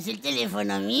 ¿Este es el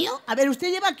teléfono mío? A ver,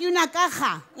 usted lleva aquí una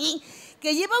caja.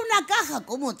 Que lleva una caja.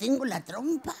 ¿Cómo tengo la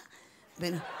trompa?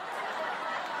 Pero...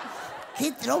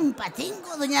 ¿Qué trompa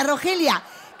tengo, Doña Rogelia,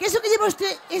 que eso que lleva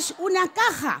usted es una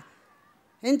caja.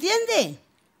 ¿Entiende?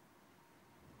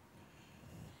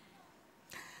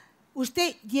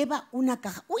 Usted lleva una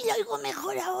caja. Uy, la oigo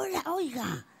mejor ahora,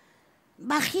 oiga.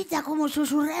 Bajita como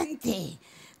susurrante.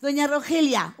 Doña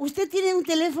Rogelia, ¿usted tiene un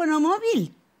teléfono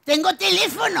móvil? Tengo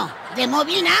teléfono. ¿De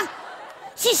móvil nada?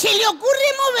 Si se le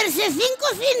ocurre moverse 5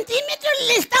 centímetros,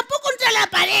 le estapo contra la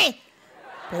pared.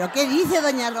 ¿Pero qué dice,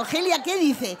 doña Rogelia? ¿Qué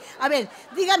dice? A ver,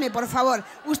 dígame, por favor.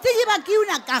 Usted lleva aquí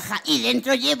una caja y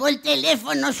dentro llevo el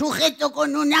teléfono sujeto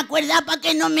con una cuerda para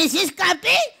que no me se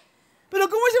escape. ¿Pero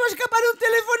cómo se va a escapar un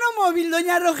teléfono móvil,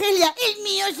 doña Rogelia? El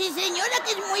mío, sí, señora,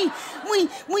 que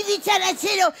es muy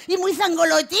dicharachero y muy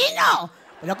zangolotino.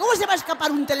 ¿Pero cómo se va a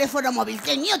escapar un teléfono móvil?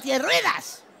 Que el mío tiene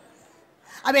ruedas.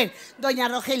 A ver, doña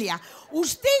Rogelia,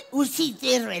 usted... sí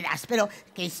tiene ruedas, pero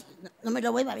que no me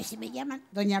lo vuelva a ver si me llaman.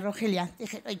 Doña Rogelia,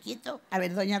 déjelo quieto. A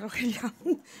ver, doña Rogelia.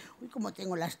 Uy, cómo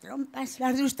tengo las trompas.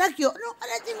 ¿Las de Eustaquio? No,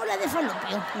 ahora tengo la de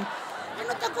falopio. Me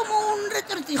nota como un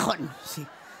retortijón. Sí.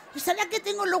 ¿Será que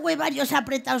tengo los huevarios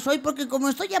apretados hoy? Porque como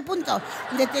estoy a punto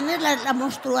de tener la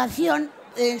menstruación,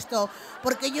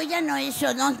 porque yo ya no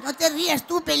eso, no te rías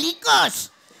tú,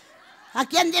 pelicos.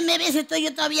 Aquí ande me ves, estoy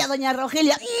yo todavía, doña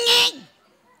Rogelia.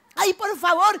 Ay, por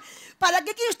favor, ¿para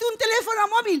qué quiere usted un teléfono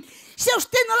móvil? Si a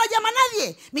usted no la llama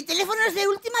nadie. Mi teléfono es de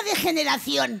última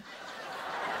generación.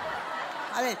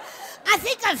 A ver,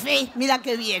 hace café, mira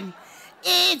qué bien.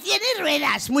 Tiene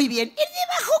ruedas, muy bien. Es de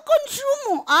bajo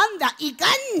consumo, anda, y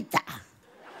canta.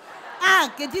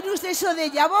 Ah, que tiene usted eso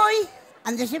de ya voy.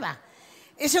 ¿Dónde se va?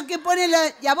 Eso que pone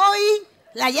ya voy.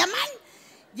 ¿La llaman?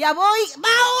 Ya voy. ¡Va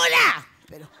ahora!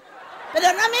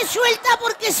 Pero no me suelta,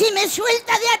 porque si me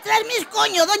suelta de atrás me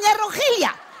escoño, doña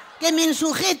Rogelia, que me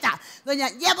ensujeta. Doña,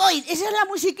 ya voy. Esa es la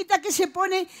musiquita que se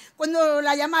pone cuando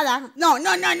la llamada... No,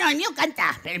 el mío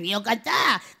canta. Pero el mío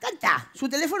canta. Su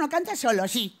teléfono canta solo,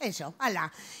 sí. Eso,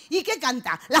 ala. ¿Y qué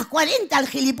canta? Las 40, el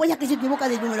gilipollas que se equivoca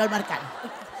de número al marcar.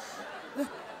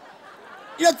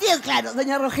 Lo tengo claro,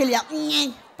 doña Rogelia.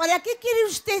 ¿Para qué quiere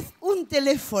usted un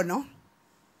teléfono?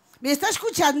 ¿Me está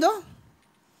escuchando?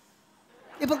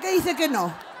 ¿Y por qué dice que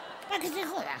no? Para que se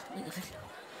joda.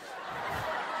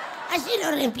 Así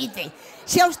lo repite.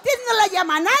 Si a usted no la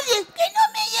llama nadie, Que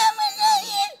no me llama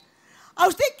nadie. a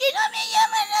usted que Que no me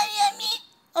llama nadie a mí.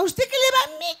 a usted que le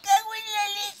va... Me cago en la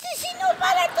leche si no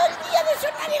para todo el día de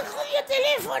sonar el jodido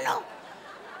teléfono.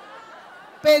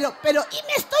 Pero, Y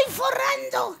me estoy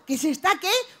forrando. ¿qué se está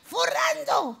qué?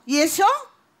 Forrando. ¿Y eso?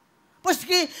 Pues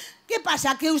 ¿qué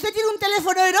pasa? ¿Que usted tiene un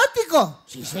teléfono erótico?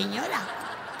 Sí, señora.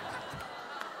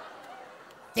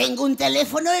 Tengo un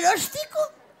teléfono erótico.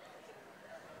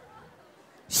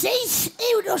 6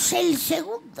 euros el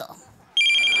segundo.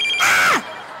 ¡Ah!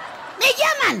 ¡Me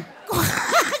llaman!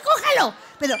 ¡Cójalo!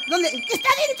 Pero, ¿dónde? ¡Que está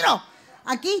dentro!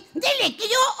 ¿Aquí? Dele, que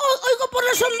yo oigo por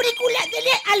los ombrículas.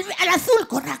 Dele al azul.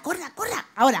 Corra, corra, corra.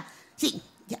 Ahora. Sí.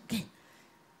 Ya, ¿qué?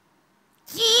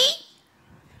 ¿Sí?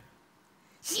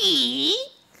 ¿Sí?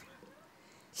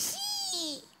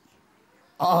 Sí.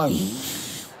 ¡Ay!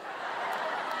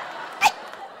 ¡Ay!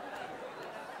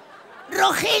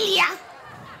 Rogelia.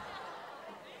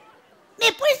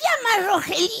 ¿Me puedes llamar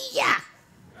Rogelilla?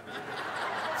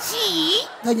 ¿Sí?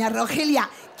 Doña Rogelia,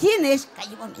 ¿quién es?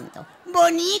 Calla un momento.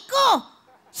 ¿Bonico?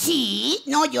 Sí.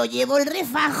 No, yo llevo el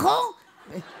refajo.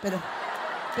 Pero,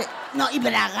 No, y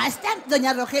bragas también.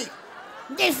 doña Rogelia,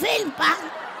 De felpa.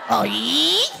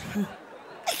 ¿Oí?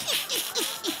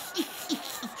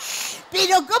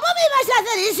 Pero ¿cómo me vas a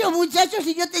hacer eso, muchachos,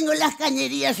 si yo tengo las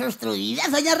cañerías obstruidas,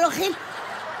 doña Rogelia?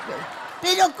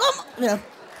 Pero ¿cómo?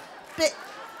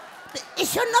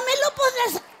 Eso no me lo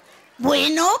podrás...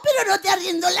 Bueno, pero no te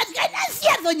arriendo las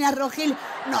ganancias, doña Rogelia.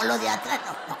 No, lo de atrás,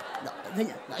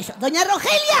 no, eso. Doña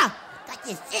Rogelia,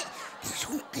 cállese, es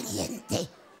un cliente.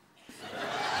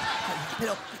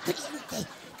 Pero, cliente.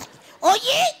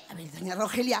 Oye, a ver, doña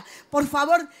Rogelia, por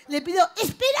favor, le pido...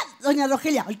 espera, doña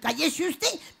Rogelia. Ay, cállese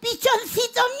usted,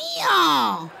 pichoncito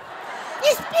mío.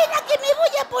 Espera que me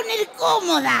voy a poner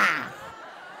cómoda.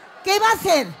 ¿Qué va a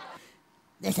hacer?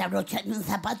 Desabrocharme un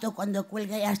zapato cuando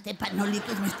cuelgue a este panoli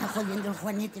que me está jodiendo el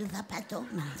Juanete el zapato.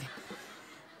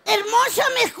 Hermoso,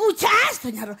 ¿me escuchas?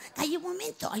 Doña Rogelia, Calla un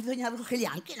momento. ay, doña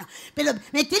Rogelia, Ay, que no. Pero,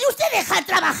 ¿me quiere usted dejar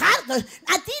trabajar?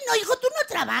 A ti no, hijo, tú no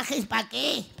trabajes, ¿para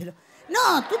qué? pero...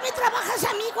 No, tú me trabajas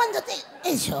a mí cuando te...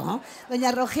 Eso.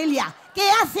 Doña Rogelia, ¿Qué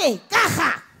hace?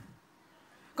 ¡Caja!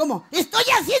 ¿cómo? ¡Estoy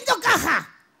haciendo caja!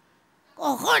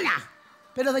 ¡Cojona!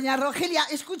 Pero, doña Rogelia,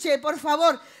 escuche, por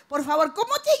favor,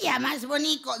 ¿Cómo te llamas,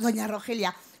 bonico? doña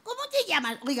Rogelia, ¿Cómo te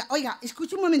llamas? oiga,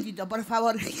 escuche un momentito, por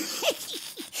favor.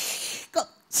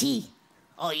 Sí.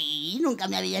 Hoy nunca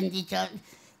me habían dicho...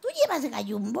 ¿Tú llevas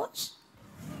gallumbos?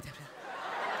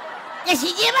 ¡Que si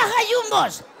llevas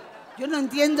gallumbos! Yo no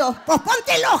entiendo. ¡Pues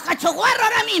póntelos, cachoguarro,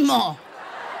 ahora mismo!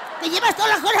 ¡Que llevas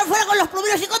todas las cosas fuera con los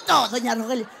plumeros y con todo! Doña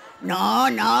Rogelia,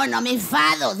 No me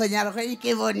enfado. doña Rogelia,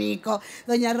 qué bonito.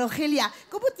 Doña Rogelia,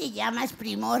 ¿Cómo te llamas,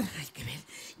 primor? hay que ver,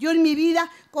 yo en mi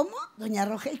vida, ¿cómo? Doña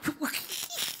Rogelia,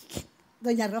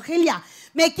 doña Rogelia,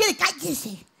 me quiere...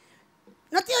 ¡Cállese!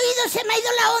 ¿No te he oído? Se me ha ido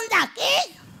la onda.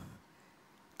 ¿Qué?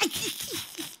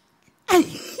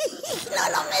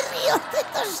 No me río, estoy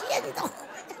tosiendo.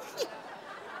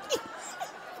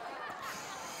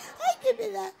 Ay, ¿qué me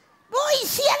da? Voy,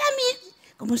 sí, ahora mismo.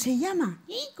 ¿Cómo se llama?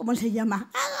 ¿Sí? ¿Cómo se llama?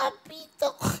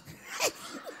 Agapito.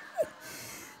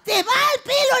 ¡Te va al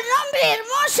pelo el nombre,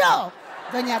 hermoso!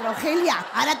 Doña Rogelia,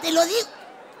 Ahora te lo digo.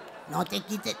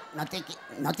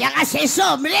 No te hagas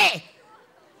eso, hombre.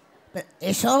 Pero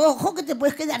eso, ojo, que te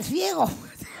puedes quedar ciego.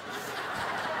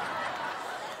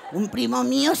 Un primo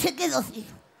mío se quedó ciego.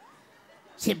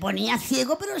 Se ponía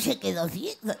ciego, pero se quedó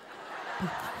ciego.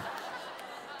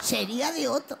 Sería de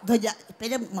otro. doña...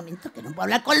 Espera un momento, que no puedo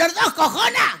hablar con los dos,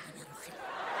 cojona.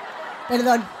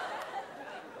 Perdón,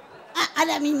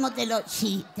 Ahora mismo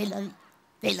sí,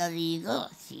 te lo digo,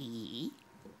 sí.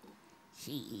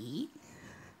 Sí.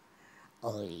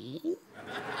 Hoy.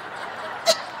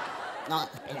 No,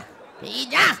 espera.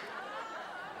 ¡Espera!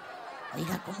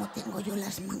 Oiga, ¿cómo tengo yo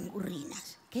las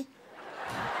mangurrinas? ¿Qué?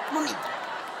 Un momento.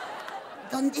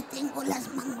 ¿Dónde tengo las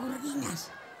mangurrinas?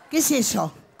 ¿qué es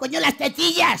eso? ¡Coño, las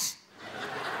tetillas!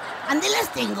 ¿Dónde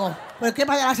las tengo? ¿Pero qué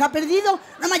pasa? ¿Las ha perdido?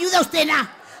 No me ayuda usted nada.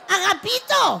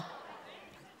 ¡Agapito!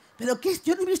 ¿Pero qué es?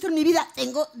 Yo no he visto en mi vida...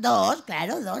 Tengo dos,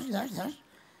 claro, dos.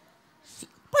 Sí.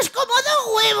 Pues como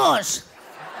 2 huevos.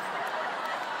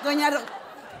 Doña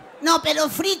No, pero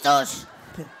fritos.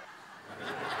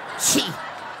 Sí.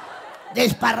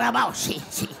 Desparramados, sí.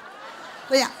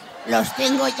 Doña... Los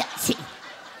tengo ya, sí.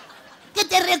 ¿Que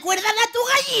te recuerdan a tu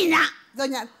gallina?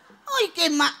 Doña... ¡Ay, qué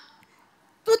ma...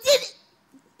 Tú tienes...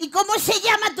 ¿Y cómo se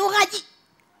llama tu gallina?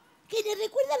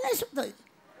 eso?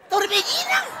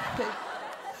 ¿Torbellina?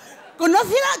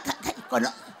 ¿Conoce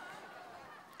la...?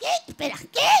 ¿Qué? Espera,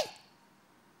 ¿qué?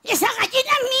 ¡Esa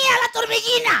gallina es mía, la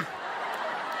torbellina!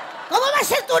 ¿Cómo va a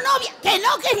ser tu novia? ¡Que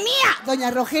no, que es mía!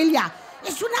 Doña Rogelia,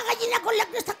 Es una gallina con la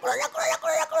cresta, colora.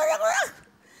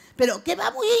 Pero que va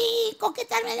muy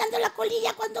coqueta meneando la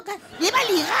colilla cuando cae. ¿Lleva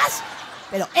ligas?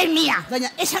 Pero es mía.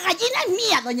 Esa gallina es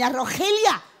mía. doña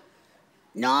Rogelia.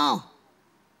 No.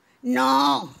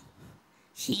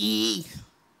 Sí.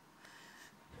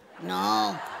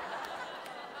 No.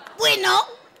 Bueno.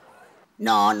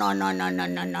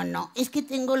 No. Es que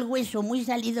tengo el hueso muy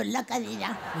salido en la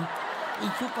cadera. Y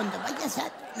tú cuando vayas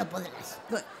no podrás.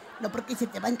 No, porque se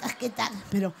te va a encasquetar.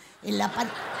 Pero en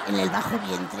el bajo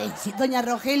vientre. Sí, doña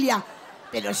Rogelia.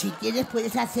 Pero si quieres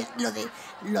puedes hacer lo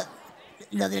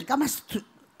del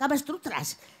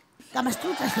camastrutras.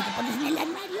 Camastrutras que te pones en el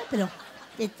armario, pero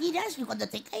te tiras y cuando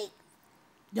te caes...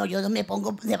 No, yo no me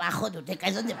pongo debajo, tú te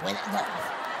caes donde puedas. No.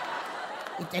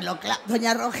 Y te lo clavo.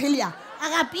 Doña Rogelia.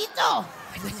 ¡Agapito!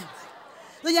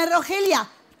 Doña Rogelia,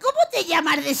 ¿Cómo te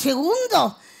llamas de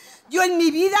segundo? yo en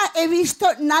mi vida he visto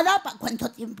nada...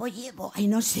 ¿Cuánto tiempo llevo? Ay,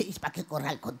 no sé. Es para que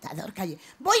corra el contador. Calle.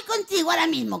 Voy contigo ahora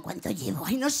mismo. ¿Cuánto llevo?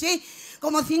 Ay, no sé.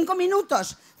 Como 5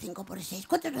 minutos. 5 por 6.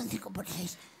 ¿Cuántos son 5 por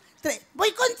 6? 3.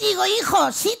 Voy contigo,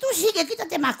 hijo. Sí, tú sigue,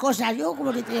 quítate más cosas. Yo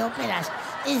como que te operas.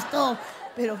 Esto...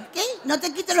 Pero, ¿Qué? No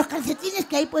te quites los calcetines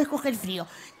que ahí puedes coger frío.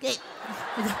 ¿Qué?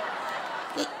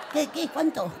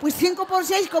 ¿Cuánto? pues 5 por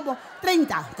 6 como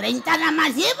 30. ¿30 nada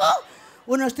más llevo?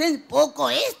 Unos 30. Poco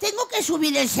es. Tengo que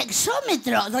subir el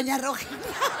sexómetro. Doña Rogelia.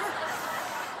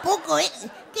 Poco es.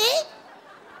 ¿Qué?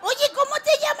 Oye, ¿cómo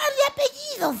te llamas de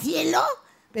apellido, cielo?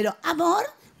 Pero, Amor,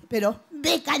 pero...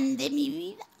 becan de mi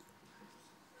vida.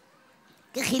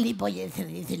 Qué gilipolleces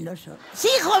dicen los otros. ¡Sí,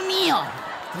 hijo mío!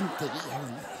 Tontería,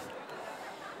 ¿no?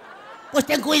 Pues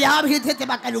ten cuidado, a ver si te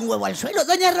va a caer un huevo al suelo.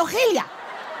 Doña Rogelia.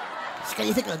 Es que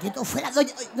dice que lo tiene todo fuera.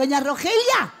 Doña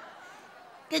Rogelia.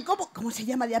 ¿Cómo se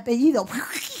llama de apellido?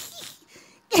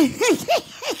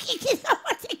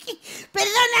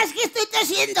 Perdona, es que estoy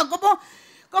tosiendo.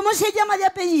 ¿Cómo se llama de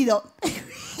apellido?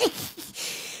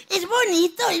 Es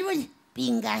bonito,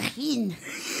 Pingajín.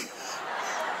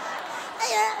 Ay,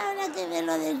 ahora que me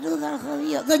lo desnudo al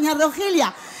jodido. Doña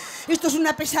Rogelia, esto es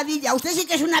una pesadilla. Usted sí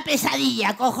que es una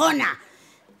pesadilla, cojona.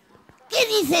 ¿Qué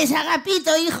dices,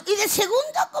 Agapito, hijo? ¿Y de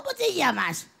segundo cómo te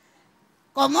llamas?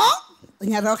 ¿Cómo?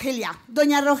 Doña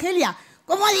Rogelia.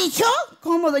 ¿Cómo ha dicho?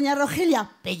 ¿Cómo, doña Rogelia?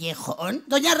 ¿Pellejón?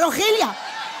 Doña Rogelia.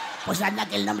 Pues anda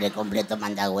que el nombre completo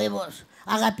manda huevos.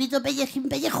 Agapito Pellejín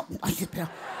Pellejo. Ay, pero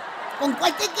 ¿con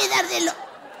cuál te quedas de lo...?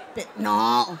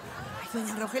 No. Ay,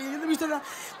 doña Rogelia, yo no he visto nada.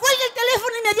 ¡Cuelgue el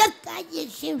teléfono inmediato!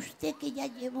 Cállese usted, que ya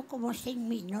llevo como 6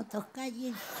 minutos.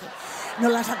 Cállese. No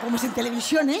la sacamos en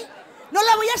televisión, ¿eh? No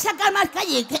la voy a sacar más,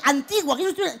 calle, que antigua.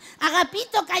 Que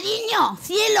Agapito, cariño,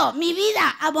 cielo, mi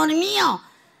vida, amor mío.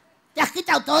 ¿Te has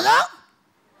quitado todo?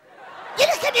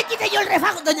 ¿Quieres que me quite yo el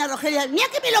refajo? Doña Rogelia, Mira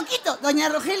que me lo quito. doña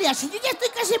Rogelia, si Si yo ya estoy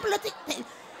casi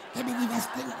 ¿Qué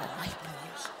medidas tengo? Ay, por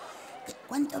Dios.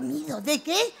 ¿Cuánto mido? ¿de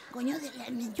qué? Coño,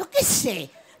 yo qué sé.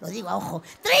 Lo digo a ojo.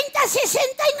 30,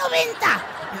 60 y 90.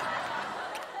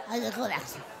 Ay, de jodas.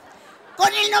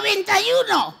 Con el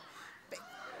 91.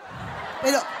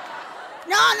 Pero,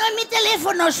 No es mi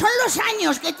teléfono, son los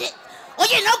años que te...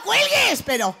 Oye, no cuelgues.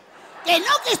 pero... Que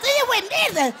no, que estoy de buen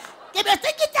ver. Que me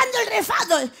estoy quitando el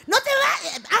refajo. No te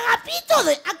va... Agapito,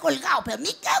 ha colgado. Pero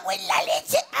me cago en la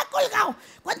leche, ha colgado.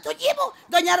 ¿Cuánto llevo?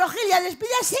 Doña Rogelia,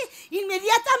 despídase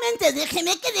inmediatamente.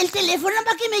 Déjeme que dé el teléfono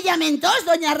para que me llamen todos.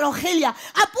 Doña Rogelia,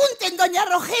 apunten, doña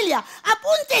Rogelia,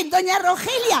 apunten, doña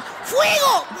Rogelia.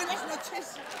 ¡Fuego! Buenas noches.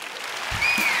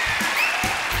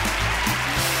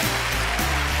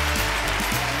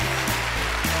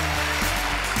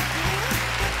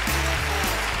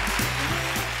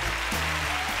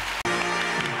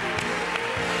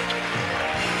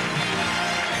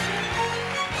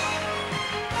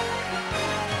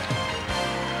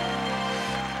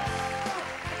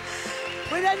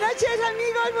 Buenas noches,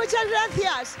 amigos, muchas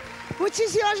gracias.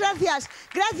 Muchísimas gracias.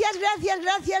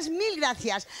 Gracias, mil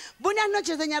gracias. Buenas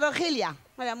noches, doña Rogelia.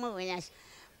 Hola, muy buenas.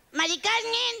 Mari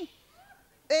Carmen.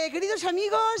 Queridos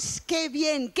amigos, qué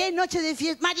bien, qué noche de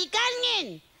fiesta. Mari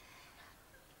Carmen.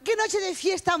 Qué noche de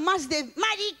fiesta más de...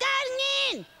 Mari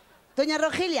Carmen. Doña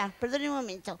Rogelia, Perdone un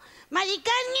momento. Mari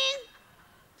Carmen.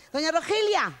 doña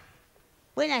Rogelia.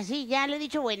 Buenas, sí, ya le he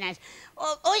dicho buenas.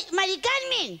 Mari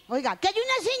Carmen. Oiga, Que hay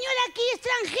una señora aquí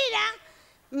extranjera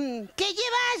que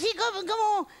lleva así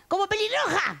como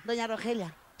pelirroja. doña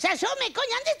Rogelia. Se asome,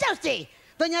 coño, ¿dónde está usted?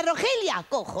 Doña Rogelia.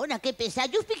 Cojona, qué pesa.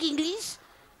 You speak English?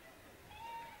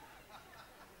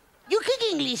 You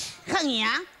speak English,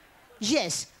 Jania?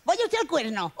 Yes. Vaya usted al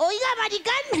cuerno. Oiga, Mari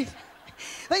Carmen.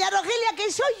 Doña Rogelia,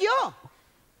 que soy yo.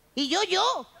 Y yo.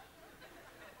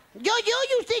 Yo,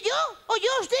 y usted yo. O yo,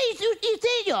 usted y usted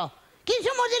y yo. ¿Quién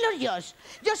somos de los yos?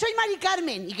 Yo soy Mari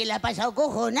Carmen. ¿Y qué le ha pasado,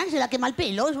 cojona? ¿Se la quema el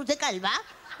pelo? ¿Es usted calva?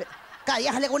 Cada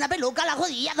día sale con una peluca, la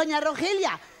jodía, doña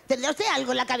Rogelia. ¿Tendrá usted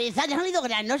algo en la cabeza? ¿Ya han oído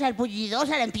granos, sarpullidos,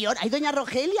 sarampión? Ay, doña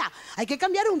Rogelia, hay que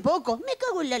cambiar un poco. Me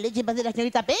cago en la leche para hacer la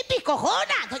señorita Pepi,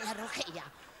 cojona, doña Rogelia.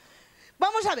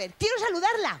 Vamos a ver, quiero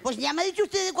saludarla. Pues ya me ha dicho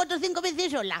usted de 4 o 5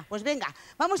 veces hola. Pues venga,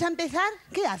 vamos a empezar.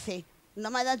 ¿Qué hace?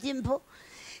 No me ha dado tiempo.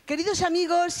 Queridos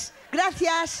amigos,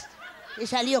 gracias. He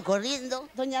salido corriendo.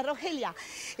 Doña Rogelia,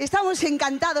 estamos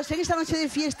encantados en esta noche de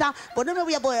fiesta. Pues no me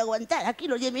voy a poder aguantar aquí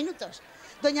los 10 minutos.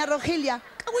 Doña Rogelia,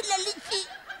 cago en la leche.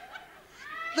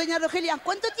 Doña Rogelia,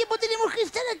 ¿cuánto tiempo tenemos que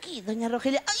estar aquí? Doña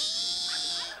Rogelia, ¡ay!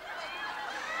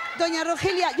 Doña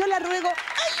Rogelia, yo la ruego,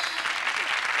 ¡ay!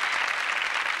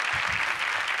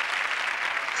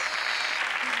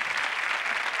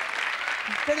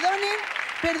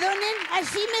 Perdonen,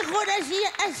 así mejor,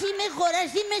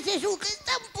 así me se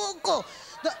sujeta un poco.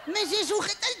 Me se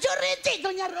sujeta el chorrete,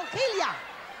 doña Rogelia.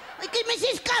 Ay, que me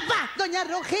se escapa, doña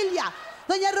Rogelia.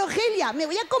 Doña Rogelia, me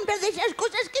voy a comprar de esas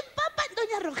cosas que empapan,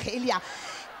 doña Rogelia.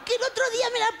 Que el otro día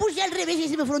me la puse al revés y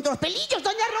se me fueron todos los pelillos,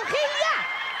 doña Rogelia.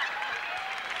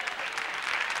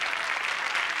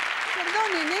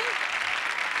 Perdonen, ¿eh?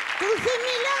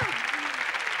 Crúcemela.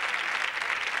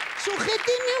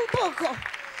 Sujéteme un poco.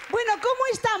 Bueno, ¿cómo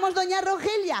estamos, doña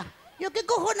Rogelia? Yo qué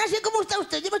cojones sé cómo está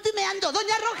usted. Yo me estoy meando.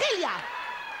 Doña Rogelia.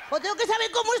 ¿O tengo que saber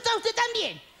cómo está usted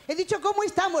también? He dicho cómo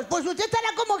estamos. Pues usted estará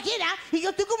como quiera y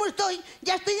yo estoy como estoy.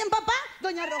 ¿Ya estoy en papá,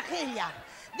 doña Rogelia?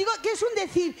 Digo que es un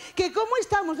decir, que cómo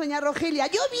estamos, doña Rogelia.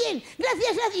 Yo bien,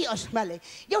 gracias a Dios. Vale.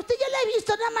 Y a usted ya la he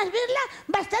visto, nada más verla,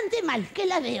 bastante mal, que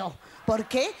la veo. ¿Por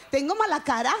qué? ¿Tengo mala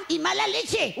cara y mala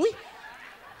leche? Uy.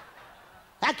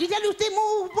 Aquí sale usted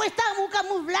muy puesta, muy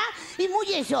camuflada y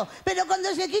muy eso. Pero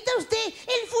cuando se quita usted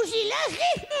el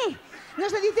fusilaje... No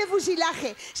se dice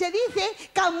fusilaje, se dice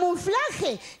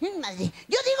camuflaje. Madre,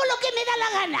 yo digo lo que me da la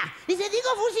gana. Y si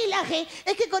digo fusilaje,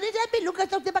 es que con esa peluca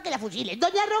está usted para que la fusile,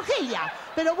 doña Rogelia.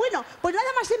 Pero bueno, pues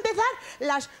nada más empezar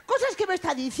las cosas que me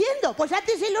está diciendo. Pues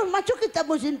antes en los machos que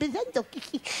estamos empezando.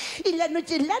 Y la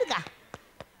noche es larga.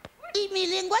 Y mi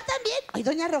lengua también. Ay,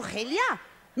 doña Rogelia,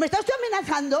 ¿me está usted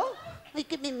amenazando? Ay,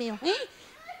 qué mío, ¿eh?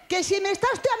 Que si me está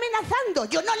usted amenazando,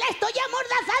 yo no la estoy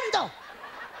amordazando.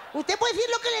 Usted puede decir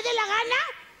lo que le dé la gana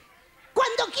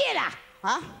cuando quiera.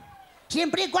 ¿Ah?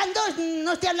 Siempre y cuando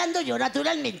no esté hablando yo,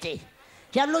 naturalmente.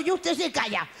 Si hablo yo, usted se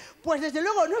calla. Pues desde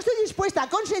luego no estoy dispuesta a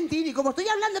consentir y como estoy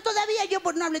hablando todavía, yo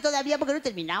pues no hable todavía porque no he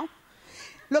terminado.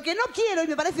 Lo que no quiero y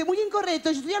me parece muy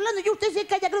incorrecto, si estoy hablando yo, usted se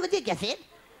calla, creo que tiene que hacer.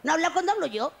 No habla cuando hablo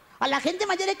yo. A la gente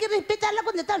mayor hay que respetarla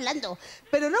cuando está hablando.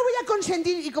 Pero no voy a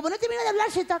consentir, y como no termina de hablar,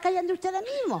 se está callando usted ahora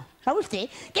mismo. ¿Sabe usted?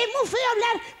 Que es muy feo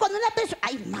hablar cuando una persona...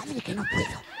 ¡Ay, madre, que no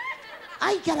puedo!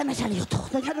 ¡Ay, que ahora me ha salido todo,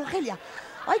 doña Rogelia!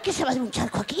 ¡Ay, que se va de un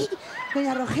charco aquí!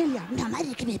 Doña Rogelia, una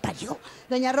madre que me parió.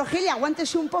 Doña Rogelia,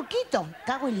 aguántese un poquito.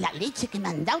 Cago en la leche que me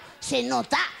han dado. Se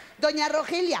nota. Doña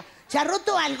Rogelia, ¿se ha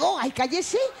roto algo? ¡Ay,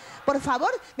 cállese! Por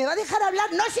favor, ¿me va a dejar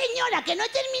hablar? No, señora, que no he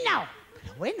terminado.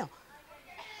 Pero bueno...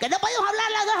 Que no podemos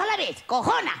hablar las dos a la vez,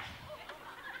 cojona.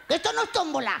 Que esto no es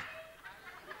tómbola.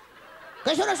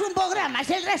 Que eso no es un programa,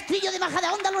 es el rastrillo de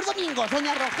bajada onda los domingos,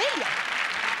 doña Rogelia.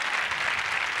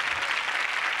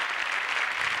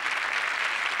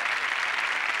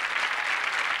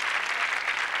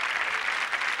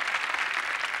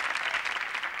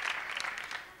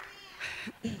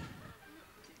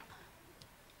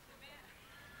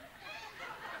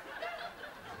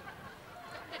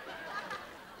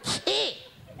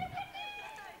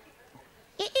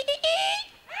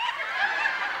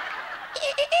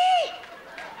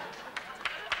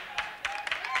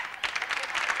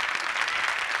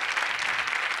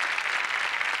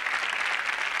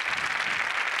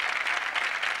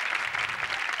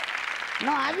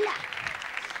 No habla.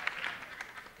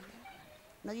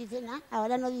 No dice nada,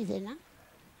 ahora no dice nada.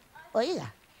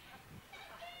 Oiga.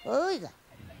 Oiga.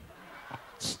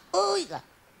 Oiga.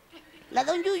 La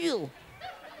don Yuyu.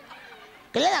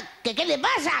 ¿Qué le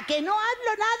pasa? Que no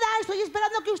hablo nada. Estoy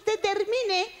esperando que usted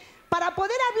termine para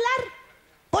poder hablar.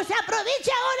 Pues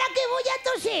aprovecha ahora que voy a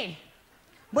toser.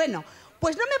 Bueno,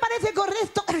 pues no me parece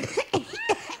correcto.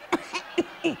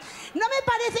 No me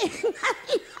parece...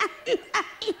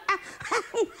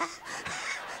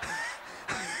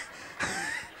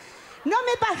 No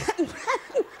me parece...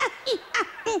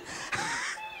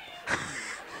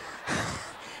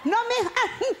 No me...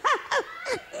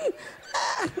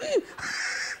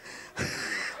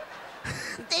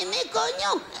 Deme,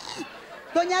 coño.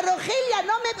 Doña Rogelia,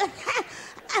 no me...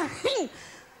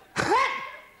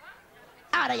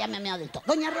 Ahora ya me he meado del todo.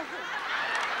 Doña Rogelia.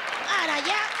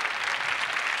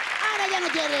 Ahora ya no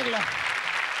tiene arreglo.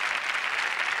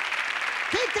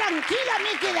 Qué tranquila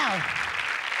me he quedado.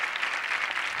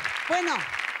 Bueno,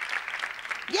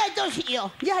 ya he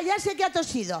tosido. Ya sé que ha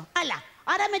tosido. ¡Hala!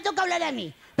 Ahora me toca hablar a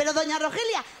mí. Pero, doña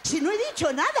Rogelia, si no he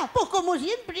dicho nada, pues como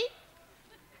siempre.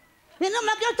 No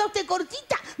me ha quedado usted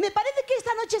cortita. Me parece que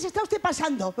esta noche se está usted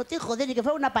pasando. No te joder, ni que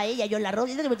fuera una paella yo en la arroz,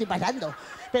 dice que me estoy pasando.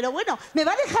 Pero bueno, ¿me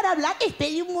va a dejar hablar?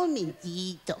 Espere un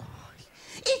momentito.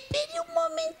 Espere un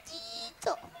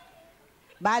momentito.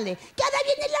 Vale, que ahora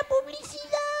viene la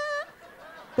publicidad.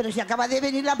 Pero si acaba de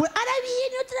venir la publicidad. Ahora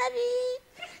viene otra vez.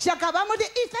 Si acabamos de...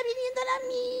 Está viniendo ahora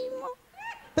mismo.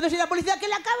 Pero si la publicidad que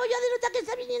la acabo yo de notar que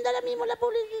está viniendo ahora mismo la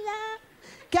publicidad.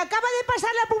 Que acaba de pasar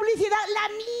la publicidad, la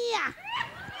mía.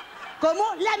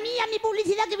 ¿Cómo? La mía, mi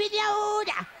publicidad que viene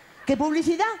ahora. ¿Qué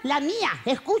publicidad? La mía.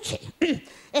 Escuche.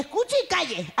 Escuche y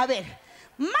calle. A ver.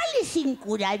 Males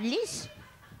incurables.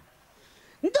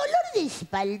 Dolor de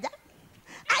espalda.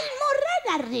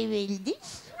 Almorranas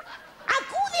rebeldes.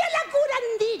 Acude a la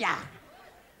curandera.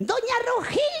 Doña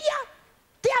Rogelia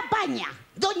te apaña.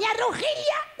 Doña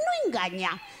Rogelia no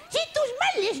engaña. Si tus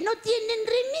males no tienen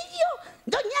remedio,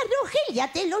 Doña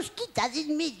Rogelia te los quita de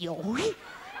en medio. Uy,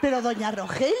 pero doña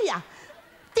Rogelia,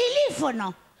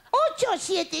 teléfono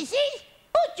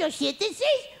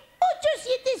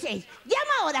 876-876-876.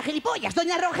 Llama ahora, gilipollas,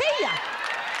 doña Rogelia.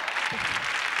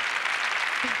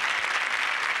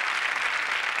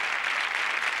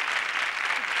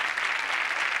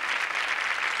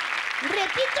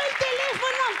 Repito el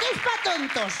teléfono que es para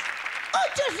tontos.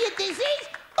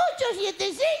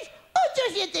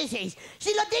 876-876-876.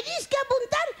 Si lo tenéis que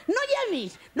apuntar, no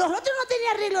llaméis. Los otros no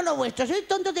tenéis arreglo lo vuestro. Sois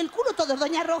tontos del culo todos,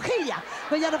 doña Rogelia.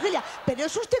 Doña Rogelia, ¿pero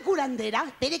es usted curandera?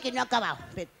 Espere que no ha acabado.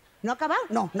 ¿No ha acabado?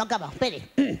 No, no ha acabado.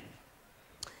 Espere.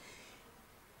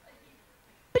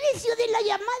 Precio de la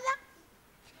llamada.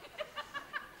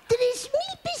 3.000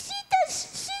 pesitas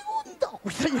segundo.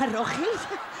 Uy, doña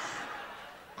Rogelia.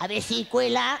 A ver si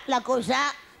cuela la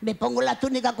cosa, me pongo la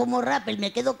túnica como Rappel,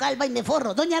 me quedo calva y me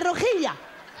forro. Doña Rogelia,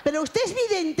 ¿pero usted es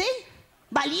vidente?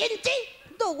 ¿Valiente?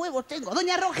 2 huevos tengo.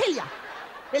 Doña Rogelia,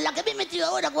 en la que me he metido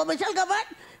ahora, como me salga mal,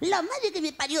 la madre que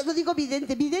me parió. No digo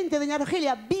vidente, vidente, doña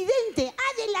Rogelia, vidente.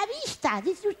 Ah, de la vista.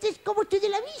 Dice usted, ¿cómo estoy de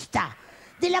la vista?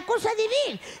 De la cosa de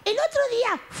ver. El otro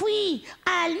día fui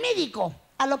al médico.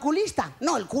 ¿Al oculista?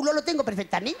 No, el culo lo tengo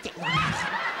perfectamente.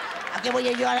 ¿A qué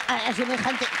voy yo a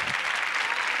semejante...?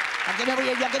 ¿A qué me voy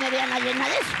yo a que me vea nadie nada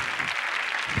de eso?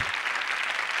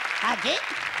 ¿A qué?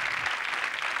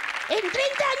 En 30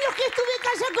 años que estuve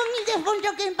casada con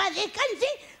Ildefonso, que en paz descanse,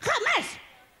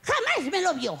 jamás me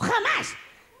lo vio, jamás.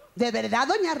 ¿De verdad,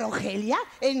 doña Rogelia?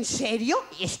 ¿En serio?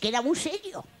 Es que era muy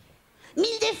serio.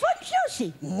 Ildefonso,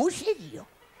 sí, muy serio.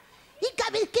 Y cada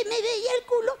vez que me veía el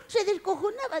culo, se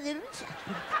descojonaba de risa.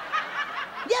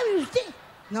 ¿Ya ve usted?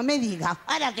 No me diga.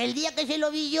 Ahora, que el día que se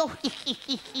lo vi yo...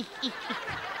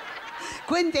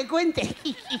 Cuente.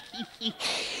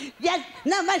 Ya,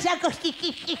 nada más saco.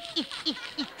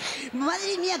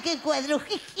 Madre mía, qué cuadro.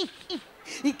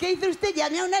 ¿Y qué hizo usted?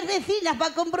 Llamé a unas vecinas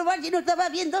para comprobar si no estaba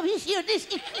viendo visiones.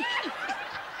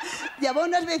 Llamó a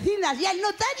unas vecinas y al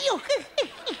notario.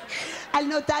 Al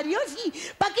notario, sí,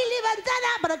 para que levantara,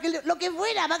 para que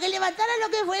levantara lo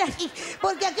que fuera, sí,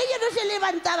 porque aquello no se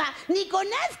levantaba ni con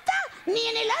acta ni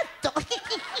en el acto.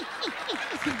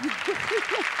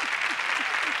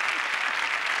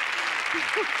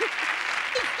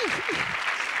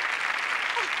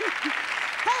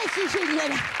 Ay, sí,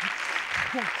 señora.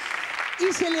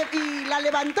 ¿Y la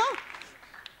levantó?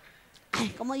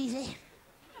 Ay, ¿cómo dice?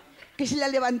 Que se la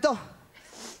levantó.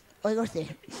 Oiga usted,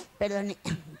 perdone.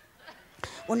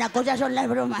 Una cosa son las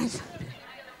bromas.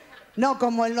 No,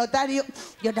 como el notario.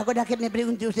 Y otra cosa que me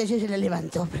pregunte usted si se le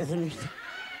levantó, perdone usted.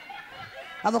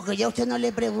 Vamos, que yo a usted no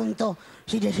le pregunto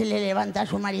si se le levanta a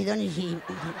su marido ni si...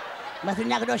 Me hace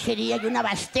una grosería y una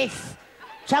bastez.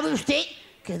 ¿Sabe usted?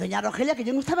 Que doña Rogelia, que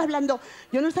yo no estaba hablando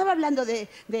de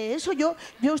eso, yo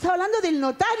estaba hablando del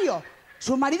notario.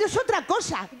 Su marido es otra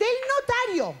cosa, del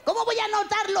notario. ¿Cómo voy a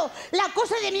notarlo, la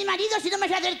cosa de mi marido, si no me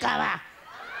se acercaba?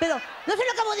 Pero no se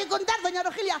lo acabo de contar, doña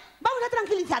Rogelia. Vamos a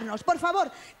tranquilizarnos, por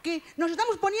favor, que nos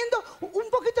estamos poniendo un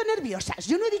poquito nerviosas.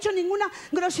 Yo no he dicho ninguna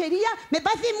grosería, me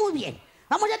parece muy bien.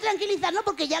 Vamos a tranquilizarnos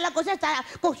porque ya la cosa está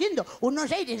cogiendo unos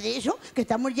aires de eso, que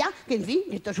estamos ya, que en fin,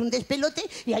 esto es un despelote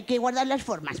y hay que guardar las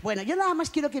formas. Bueno, yo nada más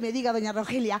quiero que me diga, doña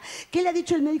Rogelia, ¿qué le ha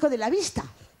dicho el médico de la vista?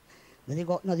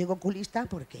 No digo oculista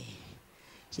porque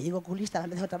si digo oculista va a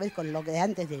empezar otra vez con lo que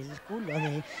antes del culo,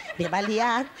 me va a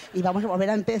liar y vamos a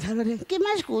volver a empezar. ¿Qué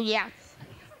más, cuya?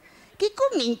 ¿Qué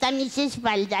comenta a mis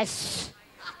espaldas?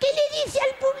 ¿Qué le dice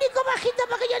al público bajito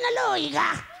para que yo no lo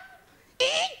oiga?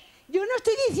 Yo no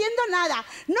estoy diciendo nada.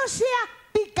 No sea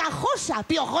picajosa.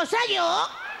 ¿Piojosa yo?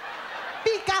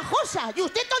 Picajosa. Y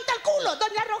usted tonta el culo,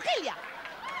 doña Rogelia.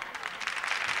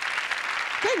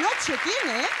 ¿Qué noche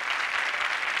tiene,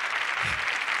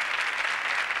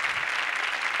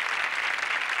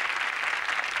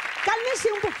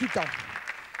 Cálmese un poquito.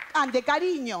 Ande,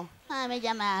 cariño. Me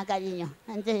llama cariño.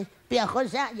 Antes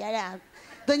piojosa y ahora...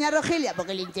 Doña Rogelia,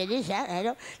 porque le interesa,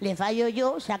 claro. Le fallo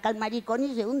yo, saca el maricón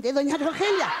y se hunde, doña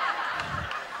Rogelia.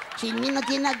 Sin mí no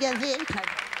tiene nada que hacer.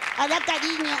 Ahora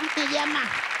cariño, me llama.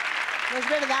 No es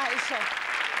verdad eso.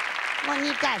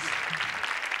 Bonicas.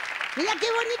 Mira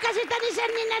qué bonitas están esas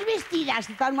nenas vestidas.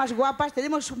 Están más guapas,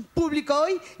 tenemos un público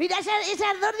hoy. Mira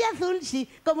esas dos de azul,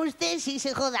 sí. Como usted, sí,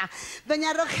 se joda.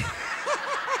 Doña Rogelia.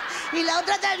 Y la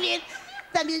otra también.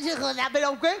 También se joda.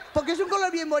 ¿Pero qué? Porque es un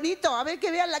color bien bonito. A ver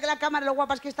que vean la cámara lo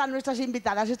guapas que están nuestras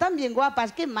invitadas. Están bien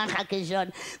guapas. Qué maja que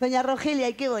son. Doña Rogelia,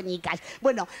 y qué bonitas.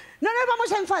 Bueno, no nos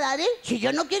vamos a enfadar, ¿eh? Si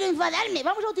yo no quiero enfadarme.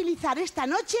 Vamos a utilizar esta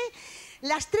noche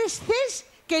las 3 Cs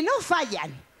que no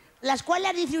fallan. ¿Las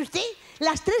cuales dice usted?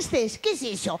 Las 3 Cs. ¿Qué es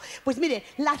eso? Pues mire,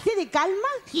 la C de calma,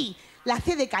 sí. La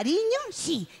C de cariño,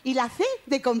 sí. Y la C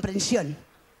de comprensión.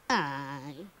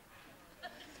 Ay.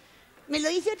 ¿Me lo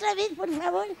dice otra vez, por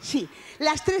favor? Sí,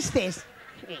 las 3 Cs.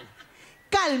 Sí.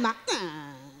 Calma,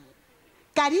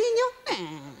 cariño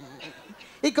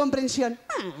y comprensión.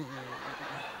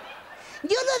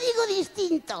 Yo lo digo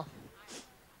distinto.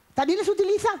 ¿También los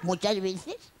utiliza? Muchas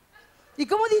veces. ¿Y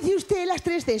cómo dice usted las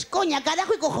 3 Cs? Coña,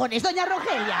 carajo y cojones, doña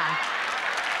Rogelia.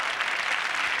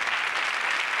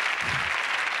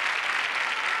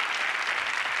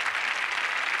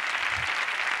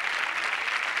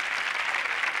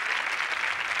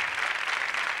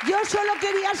 Yo solo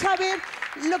quería saber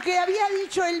lo que había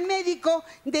dicho el médico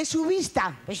de su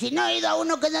vista. Pues si no he ido a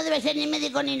uno que no debe ser ni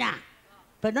médico ni nada.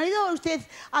 ¿Pero no ha ido usted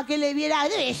a que le viera?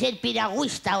 Debe ser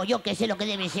piragüista o yo qué sé lo que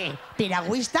debe ser.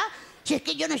 ¿Piragüista? Si es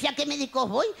que yo no sé a qué médico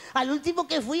voy. Al último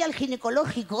que fui, al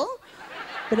ginecológico.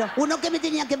 Pero uno que me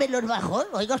tenía que ver los bajos.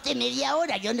 Oiga usted, media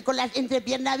hora, yo con la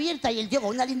entrepierna abierta y el tío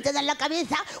con una linterna en la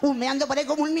cabeza, humeando por ahí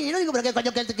como un minero. Digo, ¿pero qué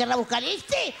coño querrá buscar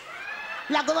este?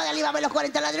 ¿La cómoda le iba a ver los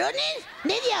 40 ladrones?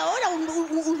 Media hora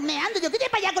humeando. Yo, ¿qué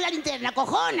para allá con la linterna,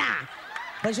 cojona?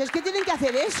 Pues es que tienen que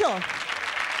hacer eso.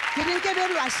 Tienen que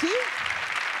verlo así.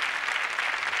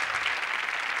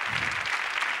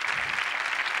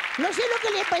 No sé lo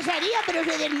que le pasaría, pero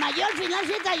se desmayó, al final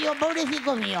se cayó,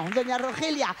 pobrecito mío. Doña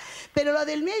Rogelia, pero lo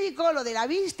del médico, lo de la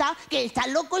vista... Que está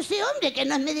loco ese hombre, que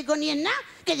no es médico ni es nada,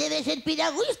 que debe ser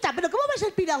piragüista. ¿Pero cómo va a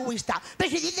ser piragüista? Pero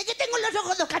si dice que tengo en los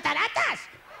ojos 2 cataratas.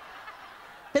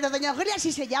 Pero, doña Rogelia,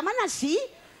 si se llaman así...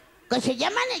 Que se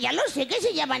llaman, ya lo sé que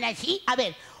se llaman así. A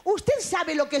ver, ¿usted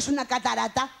sabe lo que es una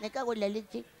catarata? Me cago en la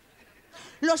leche.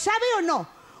 ¿Lo sabe o no?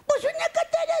 Pues una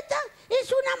catarata es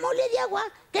una mole de agua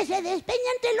que se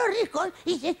despeña entre los riscos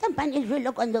y se estampa en el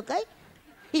suelo cuando cae.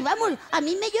 Y vamos, a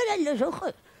mí me lloran los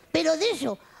ojos. Pero de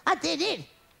eso, a tener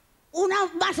una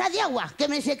masa de agua que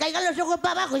me se caigan los ojos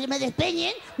para abajo y se me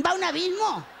despeñen, va un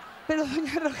abismo. Pero,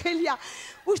 doña Rogelia,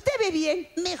 ¿usted ve bien?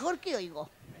 Mejor que oigo.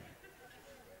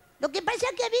 Lo que pasa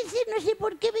es que a veces no sé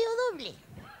por qué veo doble.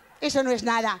 Eso no es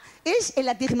nada, es el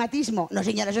astigmatismo. No,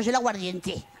 señora, eso es el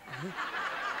aguardiente.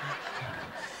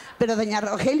 Pero, doña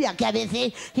Rogelia, que a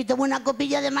veces si tomo una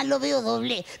copilla además lo veo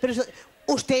doble. Pero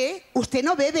usted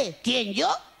no bebe. ¿Quién,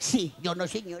 yo? Sí. Yo no,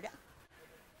 señora.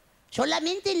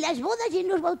 Solamente en las bodas y en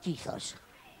los bautizos.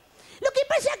 Lo que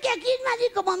pasa es que aquí en Madrid,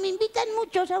 como me invitan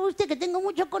mucho, sabe usted que tengo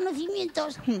muchos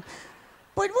conocimientos,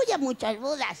 pues voy a muchas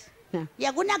bodas. Y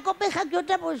alguna copeja que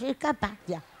otra pues escapa.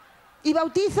 Ya. ¿Y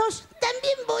bautizos?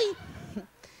 También voy.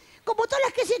 Como todas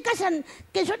las que se casan,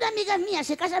 que son amigas mías,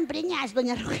 se casan preñadas,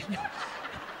 doña Rogelia.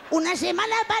 Una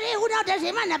semana para una, otra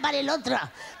semana para el otro.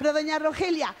 Pero, doña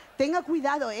Rogelia, tenga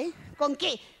cuidado, ¿eh? ¿Con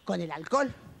qué? Con el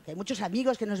alcohol. Que hay muchos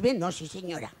amigos que nos ven. No, sí,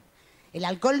 señora. El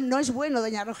alcohol no es bueno,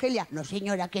 doña Rogelia. No,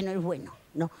 señora, que no es bueno.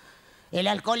 No. El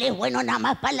alcohol es bueno nada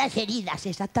más para las heridas.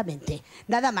 Exactamente.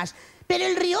 Nada más. Pero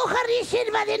el Rioja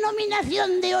Reserva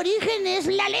denominación de origen es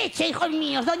la leche, hijos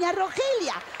míos. Doña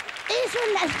Rogelia, eso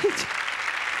es la leche.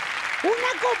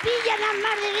 Una copilla nada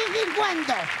más de vez en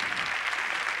cuando.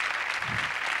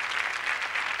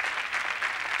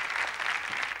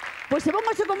 Pues se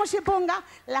ponga como se ponga,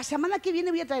 la semana que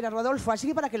viene voy a traer a Rodolfo, así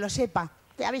que para que lo sepa.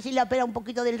 A ver si le opera un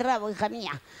poquito del rabo, hija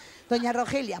mía. Doña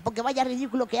Rogelia, porque vaya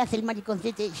ridículo que hace el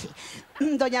mariconcete ese.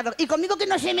 Doña Rogelia. Y conmigo que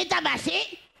no se meta más,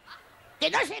 ¿eh? Que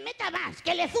no se meta más,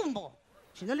 que le zumbo.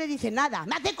 Si no le dice nada.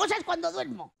 Me hace cosas cuando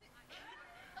duermo.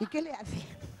 ¿Y qué le hace?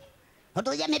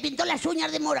 Otro día me pintó las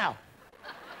uñas de morado.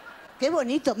 Qué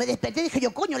bonito. Me desperté y dije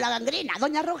yo, coño, la gangrena,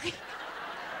 doña Rogelia.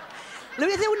 Le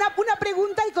voy a hacer una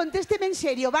pregunta y contésteme en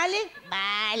serio, ¿vale?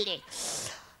 Vale.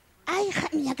 Ay, hija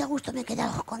mía, qué gusto me he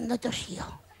quedado cuando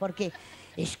tosío. Porque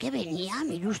Es que venía,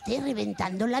 mire usted,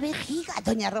 reventando la vejiga.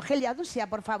 doña Rogelia, no sea,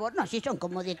 por favor. No, si son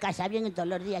como de casa, vienen todos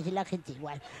los días y la gente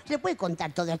igual. Se puede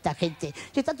contar toda esta gente.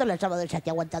 Si están todos los sábados aquí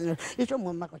aguantándonos. Y son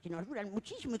muy majos y nos duran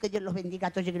muchísimo. Y que Dios los bendiga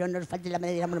a todos y que no nos falte la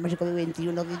medida de amor mágico de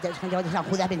 21. San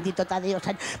Judas, bendito Tadeo,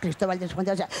 San Cristóbal de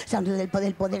San Río del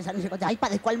Poder, San no sé cuánto. Ay,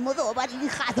 padre, ¿cuál modo va,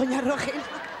 hija, doña Rogelia?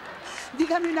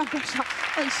 Dígame una cosa.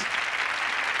 Ay, sí.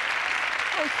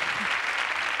 Ay.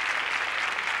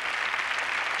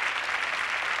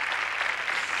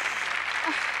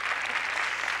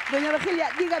 Doña Rogelia,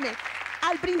 dígame,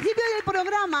 al principio del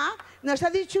programa nos ha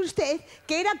dicho usted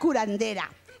que era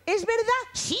curandera. ¿Es verdad?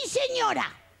 Sí, señora.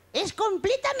 Es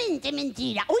completamente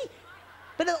mentira. Uy,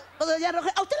 Pero, doña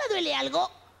Rogelia, ¿a usted le duele algo?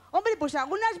 hombre, pues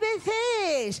algunas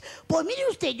veces... Pues mire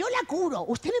usted, yo la curo.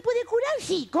 ¿Usted me puede curar?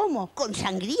 Sí. ¿Cómo? Con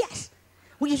sangrías.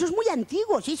 Uy, eso es muy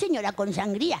antiguo, sí, señora, con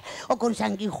sangría. O con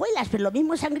sanguijuelas, pero lo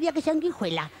mismo sangría que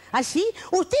sanguijuela. ¿Así?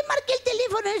 ¿Usted marque el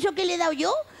teléfono eso que le he dado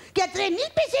yo? Que a 3.000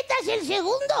 pesetas el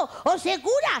segundo. O se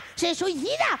cura, se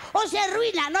suicida o se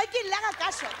arruina. No hay quien le haga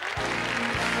caso.